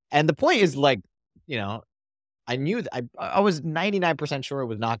that? And the point is like, I knew that I was 99% sure it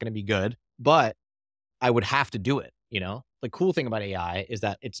was not going to be good, but I would have to do it. The cool thing about AI is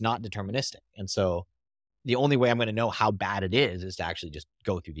that it's not deterministic. And so the only way I'm going to know how bad it is to actually just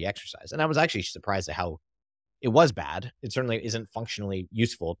go through the exercise. And I was actually surprised at how it was bad. It certainly isn't functionally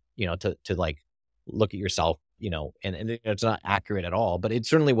useful, to like look at yourself, and it's not accurate at all, but it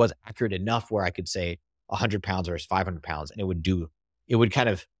certainly was accurate enough where I could say 100 pounds versus 500 pounds, and it would kind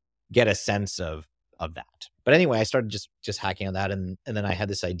of get a sense of that. But anyway, I started just hacking on that. And then I had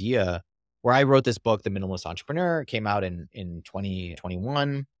this idea where I wrote this book, The Minimalist Entrepreneur. It came out in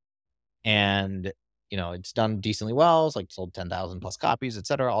 2021, and it's done decently well. It's like sold 10,000 plus copies, et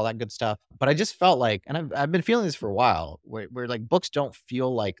cetera, all that good stuff. But I just felt like, and I've been feeling this for a while, where like books don't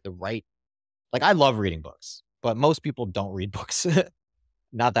feel like the right, like I love reading books, but most people don't read books,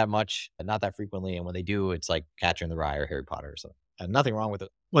 not that much, not that frequently. And when they do, it's like Catcher in the Rye or Harry Potter or something. And nothing wrong with it.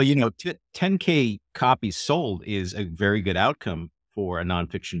 Well, 10K copies sold is a very good outcome for a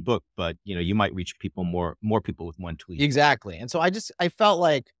nonfiction book, but you might reach more people with one tweet. Exactly. And so I felt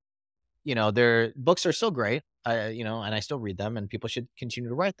like, their books are still great, and I still read them, and people should continue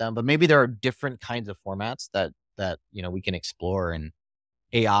to write them, but maybe there are different kinds of formats that we can explore. And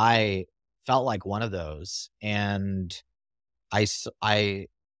AI felt like one of those. And I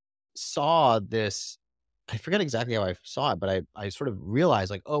saw this, I forget exactly how I saw it, but I sort of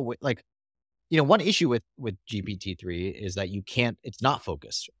realized like, oh, like, one issue with GPT-3 is that it's not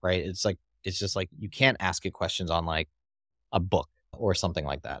focused, right? It's just like, you can't ask it questions on like a book or something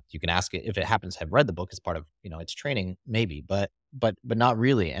like that. You can ask it if it happens to have read the book as part of, its training, maybe, but not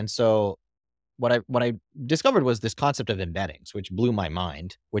really. And so what I discovered was this concept of embeddings, which blew my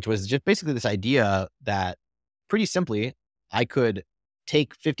mind, which was just basically this idea that pretty simply, I could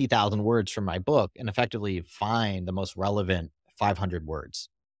take 50,000 words from my book and effectively find the most relevant 500 words.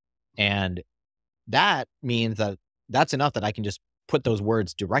 And that means that that's enough that I can just put those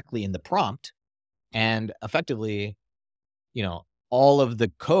words directly in the prompt, and effectively, all of the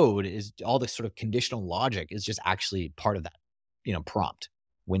code is, all the sort of conditional logic is just actually part of that, prompt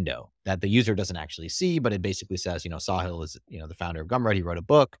window that the user doesn't actually see, but it basically says, Sahil is, the founder of Gumroad. He wrote a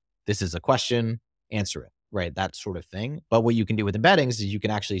book. This is a question, answer it, right? That sort of thing. But what you can do with embeddings is you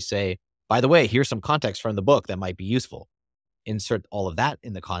can actually say, by the way, here's some context from the book that might be useful. Insert all of that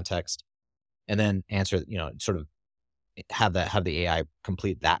in the context, and then answer, sort of have the AI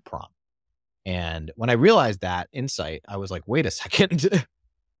complete that prompt. And when I realized that insight, I was like, wait a second,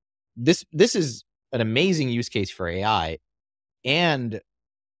 this is an amazing use case for AI, and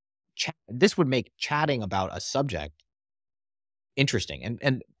this would make chatting about a subject interesting.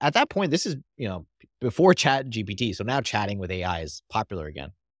 And at that point, this is, before ChatGPT. So now chatting with AI is popular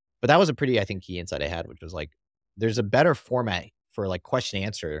again. But that was a pretty, I think, key insight I had, which was like, there's a better format for like question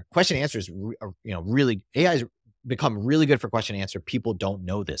answer. Question answer is, really, AI's become really good for question answer. People don't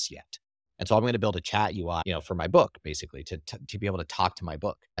know this yet. And so I'm going to build a chat UI, for my book, basically to be able to talk to my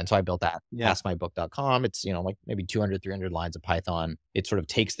book. And so I built that, askmybook.com. It's, like maybe 200, 300 lines of Python. It sort of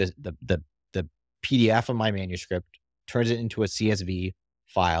takes the PDF of my manuscript, turns it into a CSV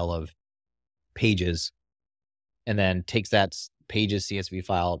file of pages, and then takes that pages CSV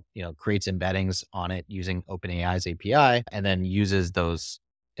file, creates embeddings on it using OpenAI's API, and then uses those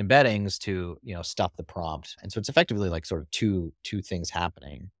embeddings to, stuff the prompt. And so it's effectively like sort of two things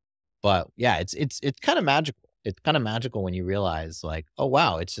happening. But yeah, it's kind of magical. It's kind of magical when you realize like, oh,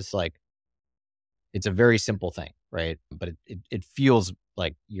 wow, it's just like, it's a very simple thing, right? But it feels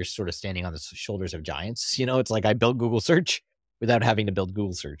like you're sort of standing on the shoulders of giants. It's like I built Google search without having to build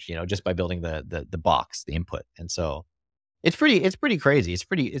Google search, just by building the box, the input. And so it's pretty crazy. It's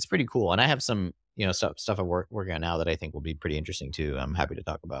pretty cool. And I have some, stuff I'm working on now that I think will be pretty interesting too. I'm happy to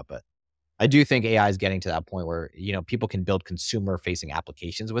talk about, but I do think AI is getting to that point where, people can build consumer facing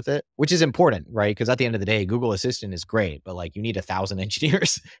applications with it, which is important, right? Because at the end of the day, Google Assistant is great, but like you need 1,000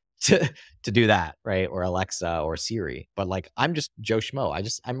 engineers to do that, right? Or Alexa or Siri. But like, I'm just Joe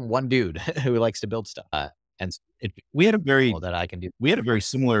Schmo. I'm one dude who likes to build stuff. And we had a very that I can do. We had a very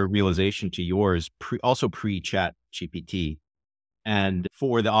similar realization to yours, also pre-Chat GPT. And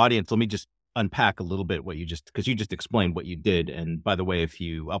for the audience, let me just unpack a little bit because you just explained what you did. And by the way,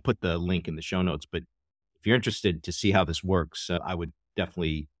 I'll put the link in the show notes, but if you're interested to see how this works, I would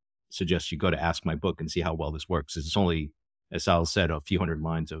definitely suggest you go to Ask My Book and see how well this works. It's only, as Sal said, a few hundred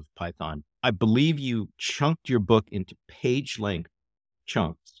lines of Python. I believe you chunked your book into page length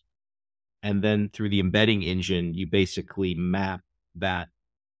chunks. And then through the embedding engine, you basically map that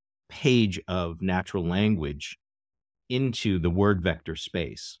page of natural language into the word vector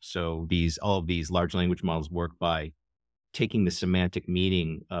space. So all of these large language models work by taking the semantic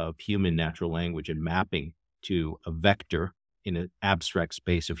meaning of human natural language and mapping to a vector in an abstract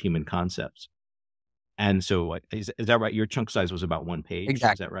space of human concepts. And so is that right? Your chunk size was about 1 page. Is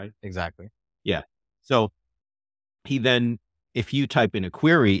Exactly. that right? Exactly. Yeah. So he then, if you type in a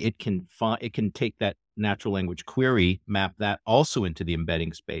query, it can take that natural language query, map that also into the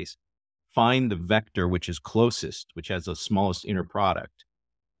embedding space, find the vector which is closest, which has the smallest inner product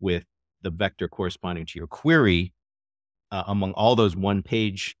with the vector corresponding to your query among all those 1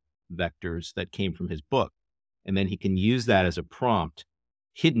 page vectors that came from his book. And then he can use that as a prompt,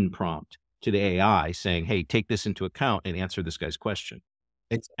 hidden prompt to the AI saying, hey, take this into account and answer this guy's question.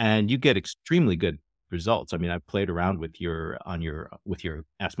 And you get extremely good results. I mean, I've played around with your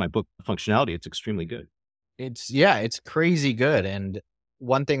Ask My Book functionality. It's extremely good. It's crazy good. And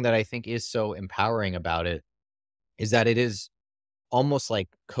one thing that I think is so empowering about it is that it is almost like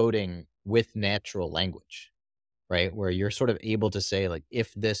coding with natural language, right? Where you're sort of able to say like,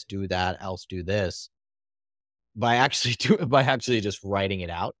 if this, do that, else do this, by actually just writing it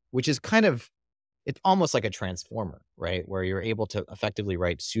out, which is kind of, it's almost like a transformer, right? Where you're able to effectively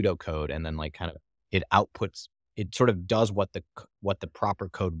write pseudocode and then like kind of it sort of does what the proper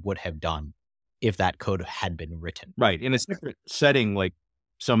code would have done if that code had been written. Right. In a separate setting, like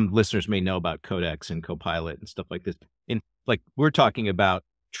some listeners may know about Codex and Copilot and stuff like this. Like we're talking about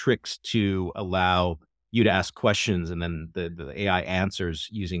tricks to allow you to ask questions and then the AI answers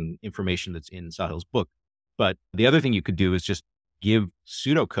using information that's in Sahil's book. But the other thing you could do is just give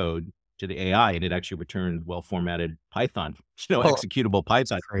pseudocode to the AI and it actually returned well-formatted Python, executable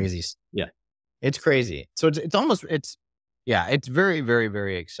Python. Crazy. Yeah. It's crazy. So it's very, very,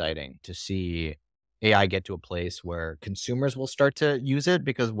 very exciting to see AI get to a place where consumers will start to use it,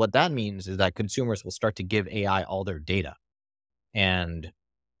 because what that means is that consumers will start to give AI all their data, and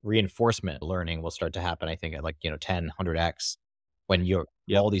reinforcement learning will start to happen, I think, at like, 10, 100x when you're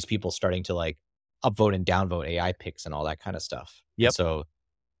all these people starting to like upvote and downvote AI picks and all that kind of stuff. Yep. So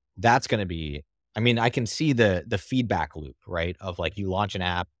that's going to be, I mean, I can see the feedback loop, right? Of like, you launch an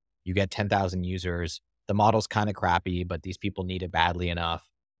app, you get 10,000 users, the model's kind of crappy, but these people need it badly enough.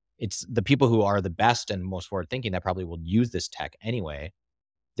 It's the people who are the best and most forward thinking that probably will use this tech anyway.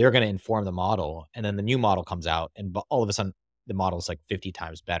 They're going to inform the model. And then the new model comes out and all of a sudden the model's like 50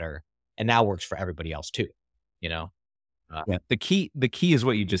 times better and now works for everybody else too, Yeah. The key is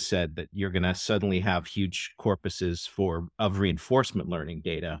what you just said, that you're going to suddenly have huge corpuses of reinforcement learning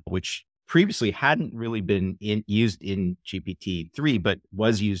data, which previously hadn't really been used in GPT-3, but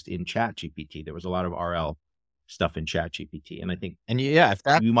was used in ChatGPT. There was a lot of RL stuff in ChatGPT. And I think, if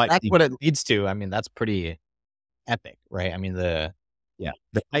that's what it leads to, I mean, that's pretty epic, right? I mean, the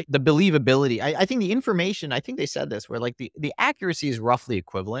believability, I think the information, I think they said this, where like the accuracy is roughly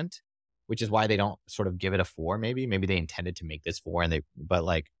equivalent, which is why they don't sort of give it a 4. Maybe they intended to make this 4 but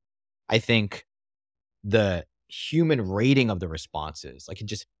like, I think the human rating of the responses, like it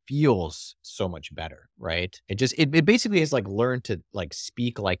just feels so much better, right? It basically is like learned to like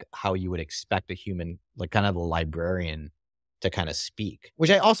speak like how you would expect a human, like kind of a librarian to kind of speak, which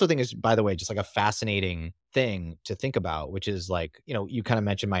I also think is, by the way, just like a fascinating thing to think about, which is like, you kind of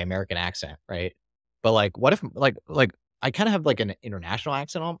mentioned my American accent, right? But like, what if like I kind of have like an international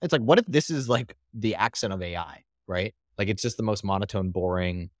accent. It's like, what if this is like the accent of AI, right? Like it's just the most monotone,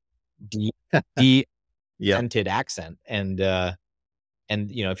 boring, dented accent. And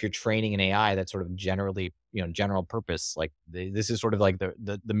if you're training an AI that's sort of generally, general purpose, like this is sort of like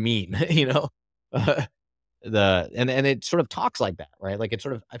the mean, and it sort of talks like that, right? Like it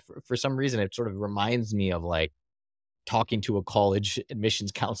sort of, for some reason, it sort of reminds me of like talking to a college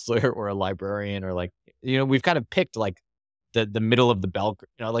admissions counselor or a librarian, or like, we've kind of picked like the middle of the bell,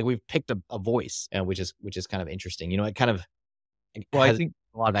 like we've picked a voice, which is kind of interesting. It kind of, I think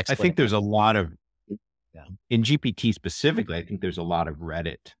a lot of, I think there's a lot of, in GPT specifically, I think there's a lot of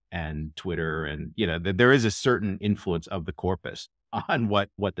Reddit and Twitter, and there is a certain influence of the corpus on what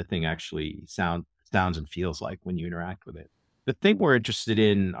the thing actually sounds and feels like when you interact with it. The thing we're interested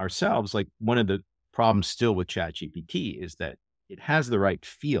in ourselves, like one of the problems still with ChatGPT, is that it has the right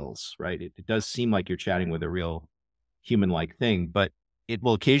feels, right? It does seem like you're chatting with a real human-like thing, but it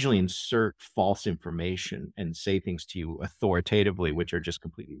will occasionally insert false information and say things to you authoritatively, which are just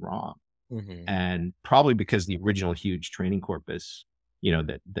completely wrong. Mm-hmm. And probably because the original huge training corpus,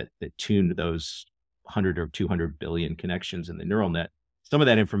 that tuned those 100 or 200 billion connections in the neural net, some of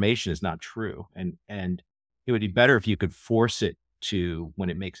that information is not true. And it would be better if you could force it to, when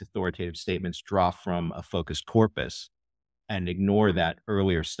it makes authoritative statements, draw from a focused corpus and ignore that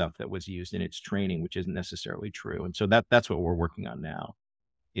earlier stuff that was used in its training, which isn't necessarily true. And so that's what we're working on now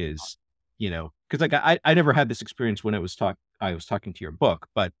is, because like I never had this experience when I was talking to your book,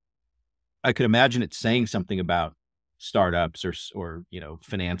 but I could imagine it saying something about startups or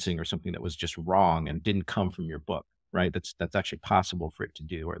financing or something that was just wrong and didn't come from your book, right? That's actually possible for it to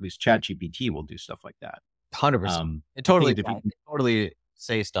do, or at least ChatGPT will do stuff like that. 100%. It I think totally, if yeah, you, it can totally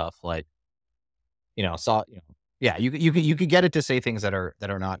say stuff like, yeah, you could get it to say things that are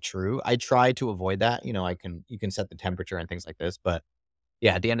not true. I try to avoid that. You can set the temperature and things like this, but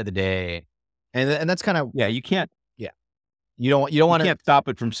yeah, at the end of the day, and that's kind of, yeah, you can't yeah, you don't you want to. can't stop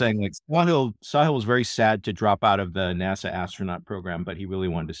it from saying like Sahil was very sad to drop out of the NASA astronaut program, but he really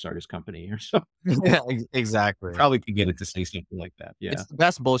wanted to start his company or so. Yeah, exactly. Probably could get it to say something like that. Yeah. It's the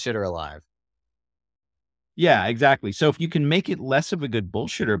best bullshitter alive. Yeah, exactly. So if you can make it less of a good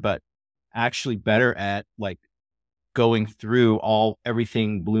bullshitter, but actually better at like going through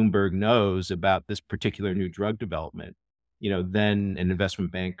everything Bloomberg knows about this particular new drug development, then an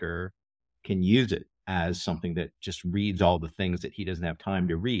investment banker can use it as something that just reads all the things that he doesn't have time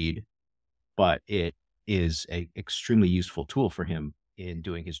to read, but it is a extremely useful tool for him in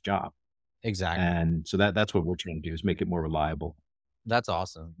doing his job. Exactly. And so that's what we're trying to do, is make it more reliable. That's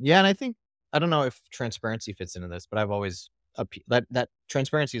awesome. Yeah, and I don't know if transparency fits into this, but I've always that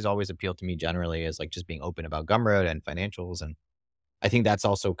transparency has always appealed to me generally, as like just being open about Gumroad and financials, and I think that's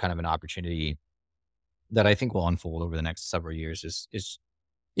also kind of an opportunity that I think will unfold over the next several years. Is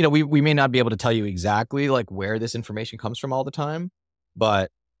we may not be able to tell you exactly like where this information comes from all the time,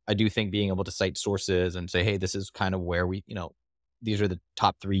 but I do think being able to cite sources and say, hey, this is kind of where these are the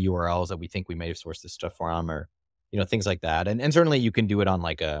top 3 URLs that we think we may have sourced this stuff from, or things like that. And certainly you can do it on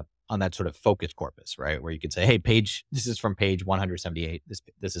on that sort of focus corpus, right? Where you could say, hey, this is from page 178.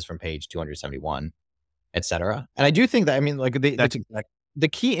 This is from page 271, et cetera. And I do think that, I mean, like That's exactly. the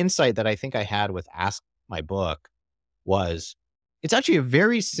key insight that I think I had with Ask My Book was it's actually a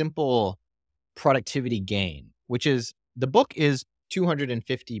very simple productivity gain, which is the book is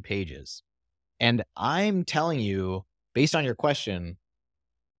 250 pages. And I'm telling you, based on your question,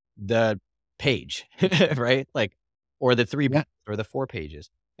 the page, right? Like, or the 3 Yeah. or the 4 pages.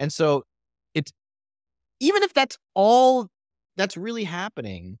 And so it's, even if that's all that's really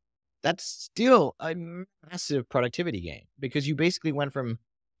happening, that's still a massive productivity gain, because you basically went from,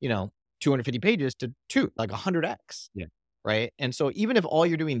 250 pages to like 100x. Yeah. Right. And so even if all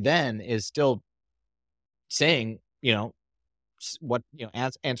you're doing then is still saying,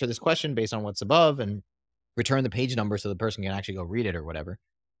 answer this question based on what's above and return the page number so the person can actually go read it or whatever,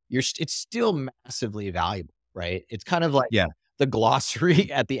 it's still massively valuable, right? It's kind of like Yeah. the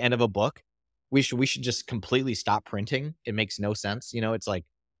glossary at the end of a book. We should just completely stop printing. It makes no sense. It's like,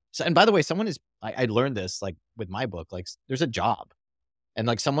 so, and by the way, I learned this like with my book, like there's a job and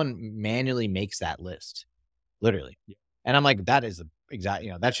like someone manually makes that list, literally. Yeah. And I'm like, that is exact,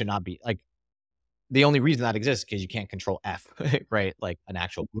 that should not be like, the only reason that exists because you can't control F, right? Like an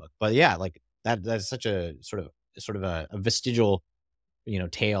actual book. But yeah, like that's such a sort of a vestigial,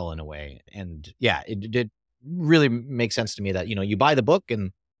 tale in a way. And yeah, it did really make sense to me that, you buy the book,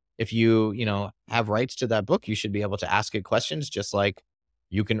 and if you, have rights to that book, you should be able to ask it questions, just like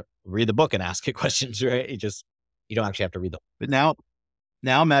you can read the book and ask it questions, right? You don't actually have to read the book. But now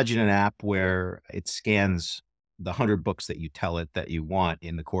imagine an app where it scans the 100 books that you tell it that you want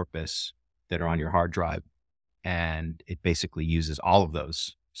in the corpus that are on your hard drive, and it basically uses all of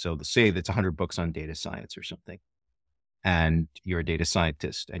those. So say that's 100 books on data science or something, and you're a data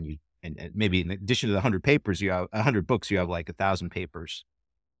scientist, and maybe in addition to the 100 papers, you have 100 books, you have like 1,000 papers,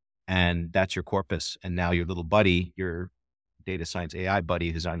 and that's your corpus. And now your little buddy, your data science AI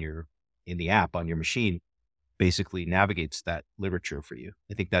buddy who's in the app on your machine, basically navigates that literature for you.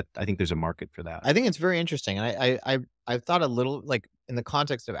 I think there's a market for that. I think it's very interesting. And I've thought a little, like in the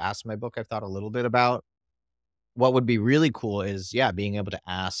context of Ask My Book, I've thought a little bit about what would be really cool is, yeah, being able to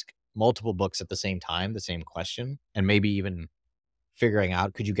ask multiple books at the same time, the same question, and maybe even figuring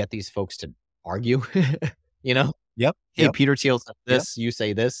out, could you get these folks to argue? Yep. Hey, Yep. Peter Thiel said this, you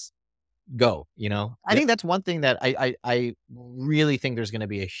say this, go, I Yep. think that's one thing that I really think there's going to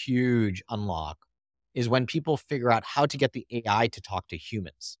be a huge unlock, is when people figure out how to get the AI to talk to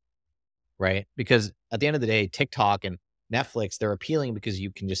humans, right? Because at the end of the day, TikTok and Netflix, they're appealing because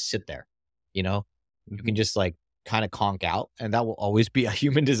you can just sit there, you can just like kind of conk out, and that will always be a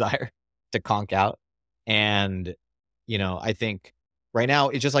human desire to conk out. And, I think right now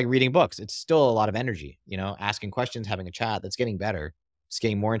it's just like reading books. It's still a lot of energy, asking questions, having a chat. That's getting better. It's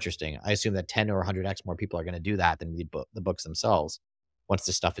getting more interesting. I assume that 10 or 100x more people are going to do that than read the books themselves once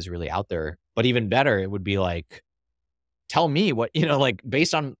this stuff is really out there. But even better, it would be like, tell me what, like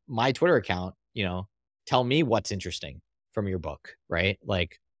based on my Twitter account, tell me what's interesting from your book, right?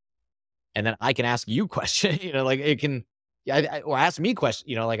 Like, and then I can ask you questions, like it can, Yeah, or ask me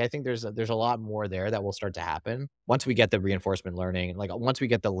questions, like, I think there's a lot more there that will start to happen once we get the reinforcement learning, like, once we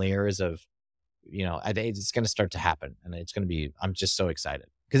get the layers of, I think it's gonna start to happen, and it's gonna be I'm just so excited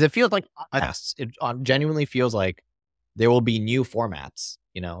because it feels like I, podcasts. It, genuinely feels like there will be new formats,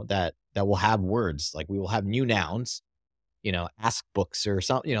 that will have words, like, we will have new nouns, ask books or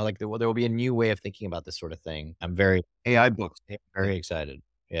something, like, there will be a new way of thinking about this sort of thing. I'm very, AI books. very excited.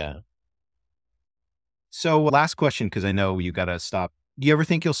 Yeah. So last question, because I know you got to stop. Do you ever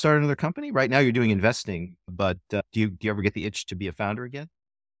think you'll start another company? Right now you're doing investing, but do you ever get the itch to be a founder again?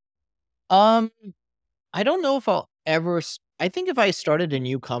 Um, I don't know if I'll ever I think if I started a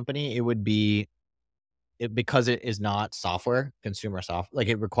new company, it would be because it is not software, consumer software, like,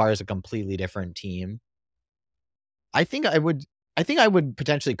 it requires a completely different team. I think I would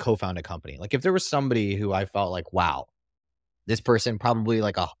potentially co-found a company. Like, if there was somebody who I felt like, wow, this person, probably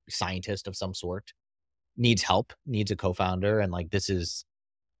like a scientist of some sort, needs help, needs a co-founder, and, like, this is,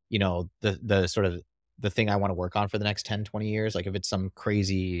 the sort of the thing I want to work on for the next 10, 20 years. Like, if it's some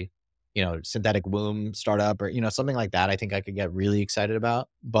crazy, synthetic womb startup or, something like that, I think I could get really excited about.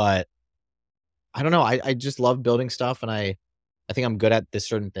 But I don't know. I just love building stuff, and I think I'm good at this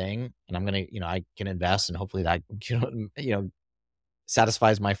certain thing, and I'm gonna, I can invest, and hopefully that,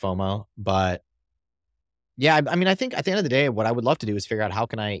 satisfies my FOMO. But yeah, I mean, I think at the end of the day, what I would love to do is figure out how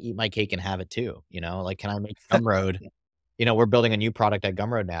can I eat my cake and have it too. Like, can I make Gumroad? We're building a new product at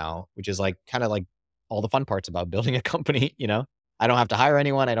Gumroad now, which is like kind of like all the fun parts about building a company. I don't have to hire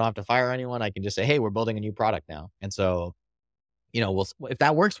anyone. I don't have to fire anyone. I can just say, hey, we're building a new product now. And so, if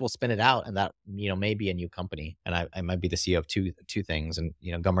that works, we'll spin it out, and that, may be a new company, and I might be the CEO of two things, and,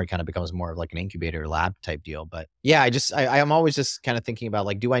 Gumroad kind of becomes more of like an incubator lab type deal. But yeah, I'm always just kind of thinking about,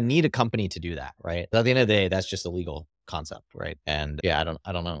 like, do I need a company to do that? Right. But at the end of the day, that's just a legal concept. Right. And yeah,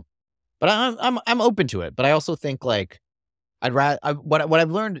 I don't know, but I'm open to it. But I also think, like, I'd rather, what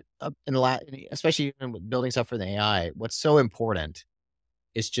I've learned in the last, especially even with building stuff for the AI, what's so important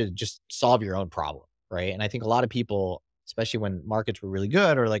is to just solve your own problem. Right. And I think a lot of people, especially when markets were really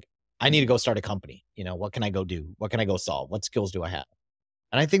good, or like, I need to go start a company. What can I go do? What can I go solve? What skills do I have?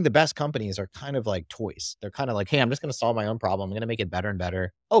 And I think the best companies are kind of like toys. They're kind of like, hey, I'm just going to solve my own problem. I'm going to make it better and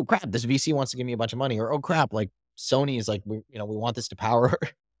better. Oh crap, this VC wants to give me a bunch of money. Or, oh crap, like, Sony is like, we want this to power,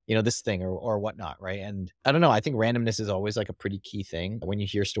 this thing, or whatnot. Right. And I don't know. I think randomness is always like a pretty key thing. When you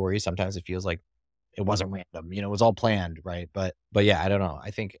hear stories, sometimes it feels like it wasn't random, it was all planned. Right. But yeah, I don't know.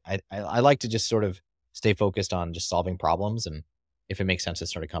 I think I like to just sort of stay focused on just solving problems. And if it makes sense to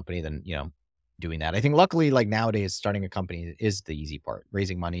start a company, then, doing that. I think luckily, like, nowadays, starting a company is the easy part,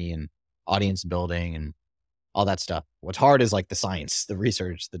 raising money and audience building and all that stuff. What's hard is like the science, the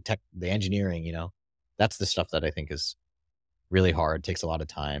research, the tech, the engineering, that's the stuff that I think is really hard, takes a lot of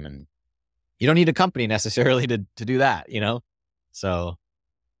time, and you don't need a company necessarily to do that, So,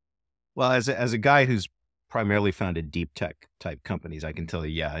 Well, as a guy who's primarily founded deep tech type companies, I can tell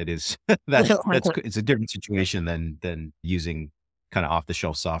you, yeah, it is it's a different situation than using kind of off the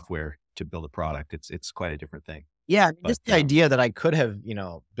shelf software to build a product. It's quite a different thing. yeah, But just the idea that I could have,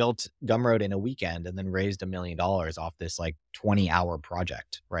 built Gumroad in a weekend and then raised $1 million off this like 20-hour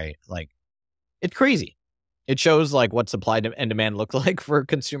project, right? Like, it's crazy. It shows like what supply and demand look like for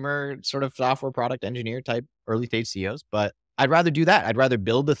consumer sort of software product engineer type early stage CEOs. But I'd rather do that. I'd rather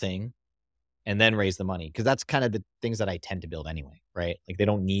build the thing and then raise the money, because that's kind of the things that I tend to build anyway, right? Like, they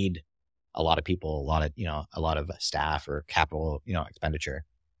don't need a lot of people, a lot of staff or capital, expenditure.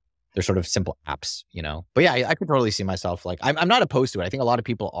 They're sort of simple apps, But yeah, I could totally see myself, like, I'm not opposed to it. I think a lot of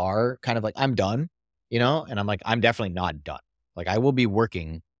people are kind of like, I'm done, and I'm like, I'm definitely not done. Like, I will be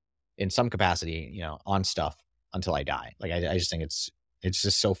working in some capacity, on stuff until I die. Like, I just think it's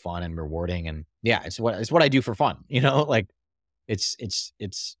just so fun and rewarding, and yeah, it's what I do for fun, like, it's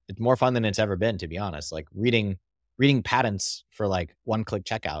more fun than it's ever been, to be honest. Like, reading patents for like one-click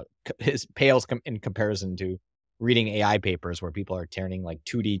checkout pales in comparison to reading AI papers where people are turning like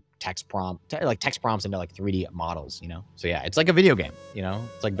 2D text prompts into like 3D models, So yeah, it's like a video game,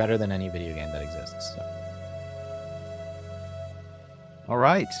 It's like better than any video game that exists. So. all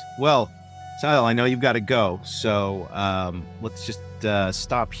right. Well, Sahil, I know you've got to go, so let's just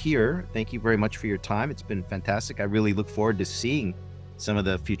stop here. Thank you very much for your time. It's been fantastic. I really look forward to seeing some of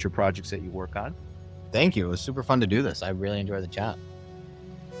the future projects that you work on. Thank you. It was super fun to do this. I really enjoyed the chat.